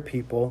among your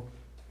people.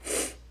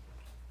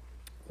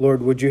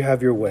 Lord, would you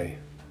have your way?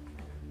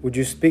 Would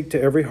you speak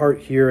to every heart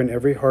here and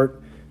every heart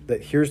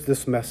that hears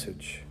this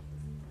message?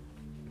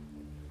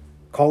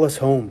 Call us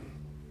home.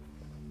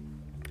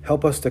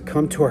 Help us to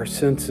come to our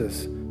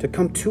senses, to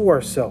come to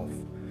ourselves.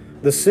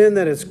 The sin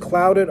that has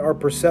clouded our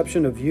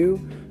perception of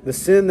you, the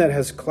sin that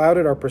has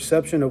clouded our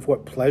perception of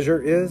what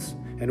pleasure is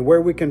and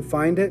where we can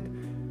find it,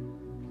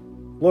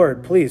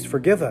 Lord, please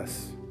forgive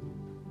us.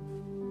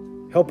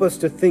 Help us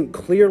to think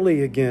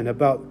clearly again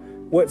about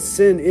what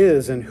sin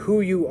is and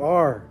who you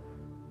are,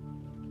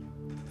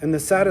 and the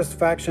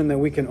satisfaction that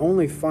we can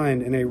only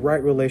find in a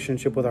right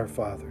relationship with our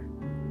Father.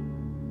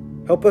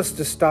 Help us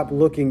to stop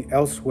looking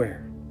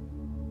elsewhere.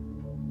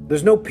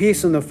 There's no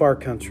peace in the far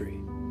country.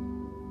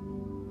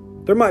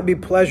 There might be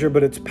pleasure,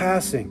 but it's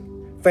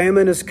passing.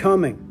 Famine is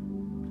coming.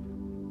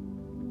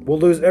 We'll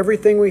lose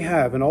everything we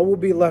have, and all we'll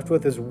be left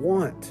with is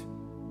want.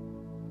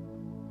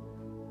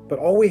 But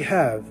all we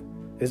have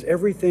is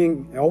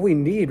everything, all we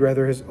need,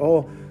 rather, is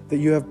all that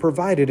you have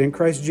provided in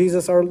Christ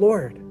Jesus our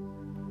Lord.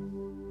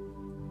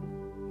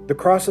 The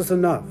cross is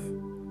enough.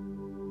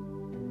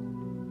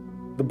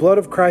 The blood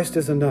of Christ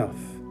is enough.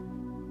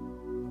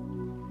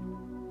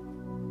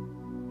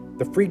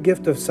 The free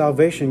gift of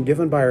salvation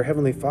given by our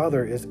Heavenly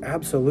Father is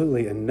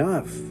absolutely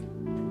enough.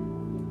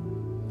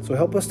 So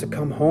help us to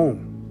come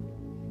home.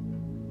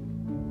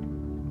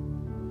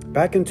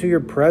 Back into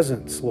your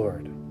presence,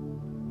 Lord.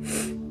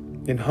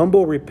 In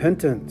humble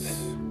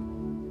repentance.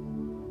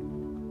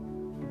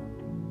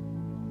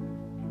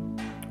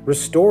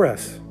 Restore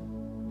us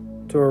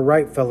to a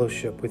right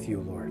fellowship with you,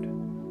 Lord.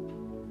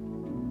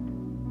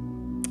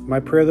 My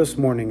prayer this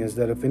morning is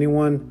that if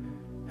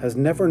anyone has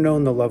never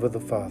known the love of the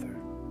Father,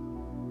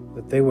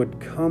 that they would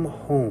come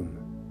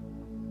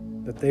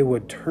home, that they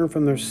would turn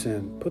from their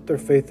sin, put their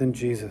faith in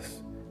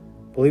Jesus,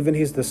 believing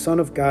He's the Son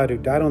of God who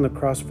died on the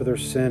cross for their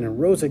sin and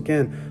rose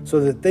again so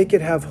that they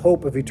could have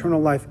hope of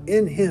eternal life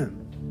in Him.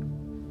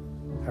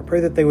 I pray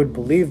that they would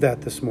believe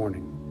that this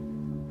morning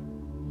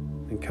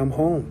and come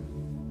home.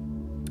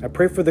 I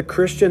pray for the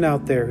Christian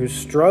out there who's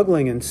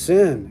struggling in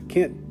sin,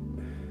 can't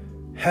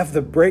have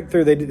the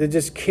breakthrough, they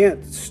just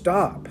can't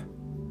stop.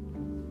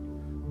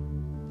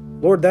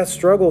 Lord, that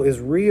struggle is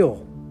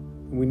real.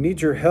 We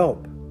need your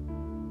help.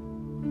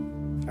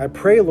 I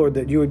pray, Lord,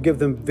 that you would give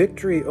them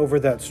victory over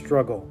that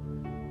struggle,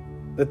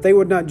 that they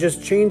would not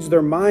just change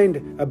their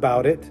mind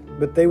about it,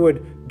 but they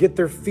would get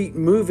their feet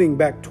moving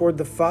back toward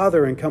the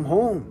Father and come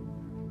home.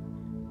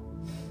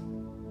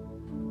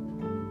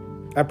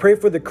 I pray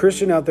for the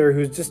Christian out there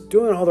who's just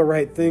doing all the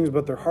right things,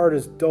 but their heart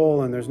is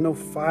dull and there's no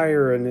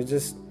fire, and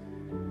it's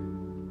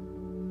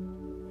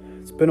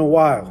been a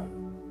while.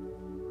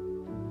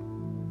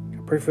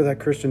 I pray for that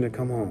Christian to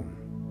come home.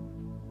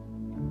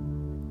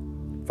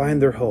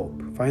 Find their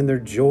hope. Find their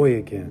joy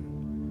again.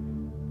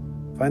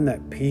 Find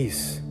that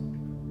peace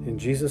in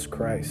Jesus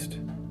Christ.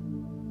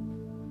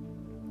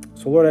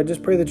 So, Lord, I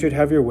just pray that you'd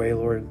have your way,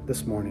 Lord,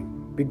 this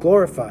morning. Be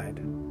glorified.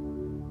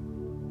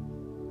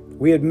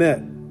 We admit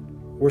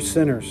we're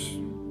sinners.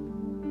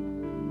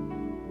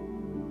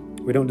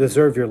 We don't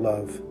deserve your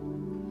love.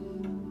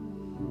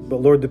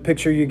 But, Lord, the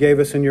picture you gave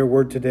us in your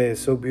word today is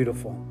so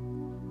beautiful.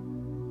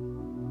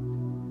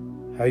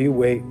 How you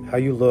wait, how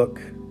you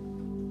look,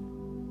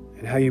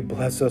 and how you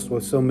bless us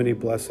with so many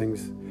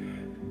blessings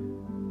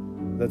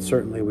that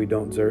certainly we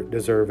don't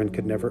deserve and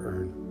could never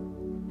earn.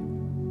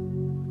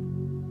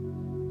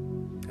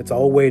 It's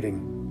all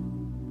waiting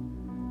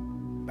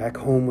back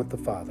home with the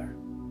Father.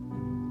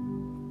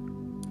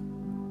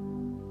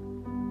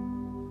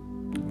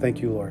 Thank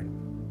you, Lord.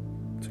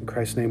 It's in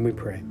Christ's name we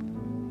pray.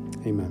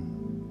 Amen.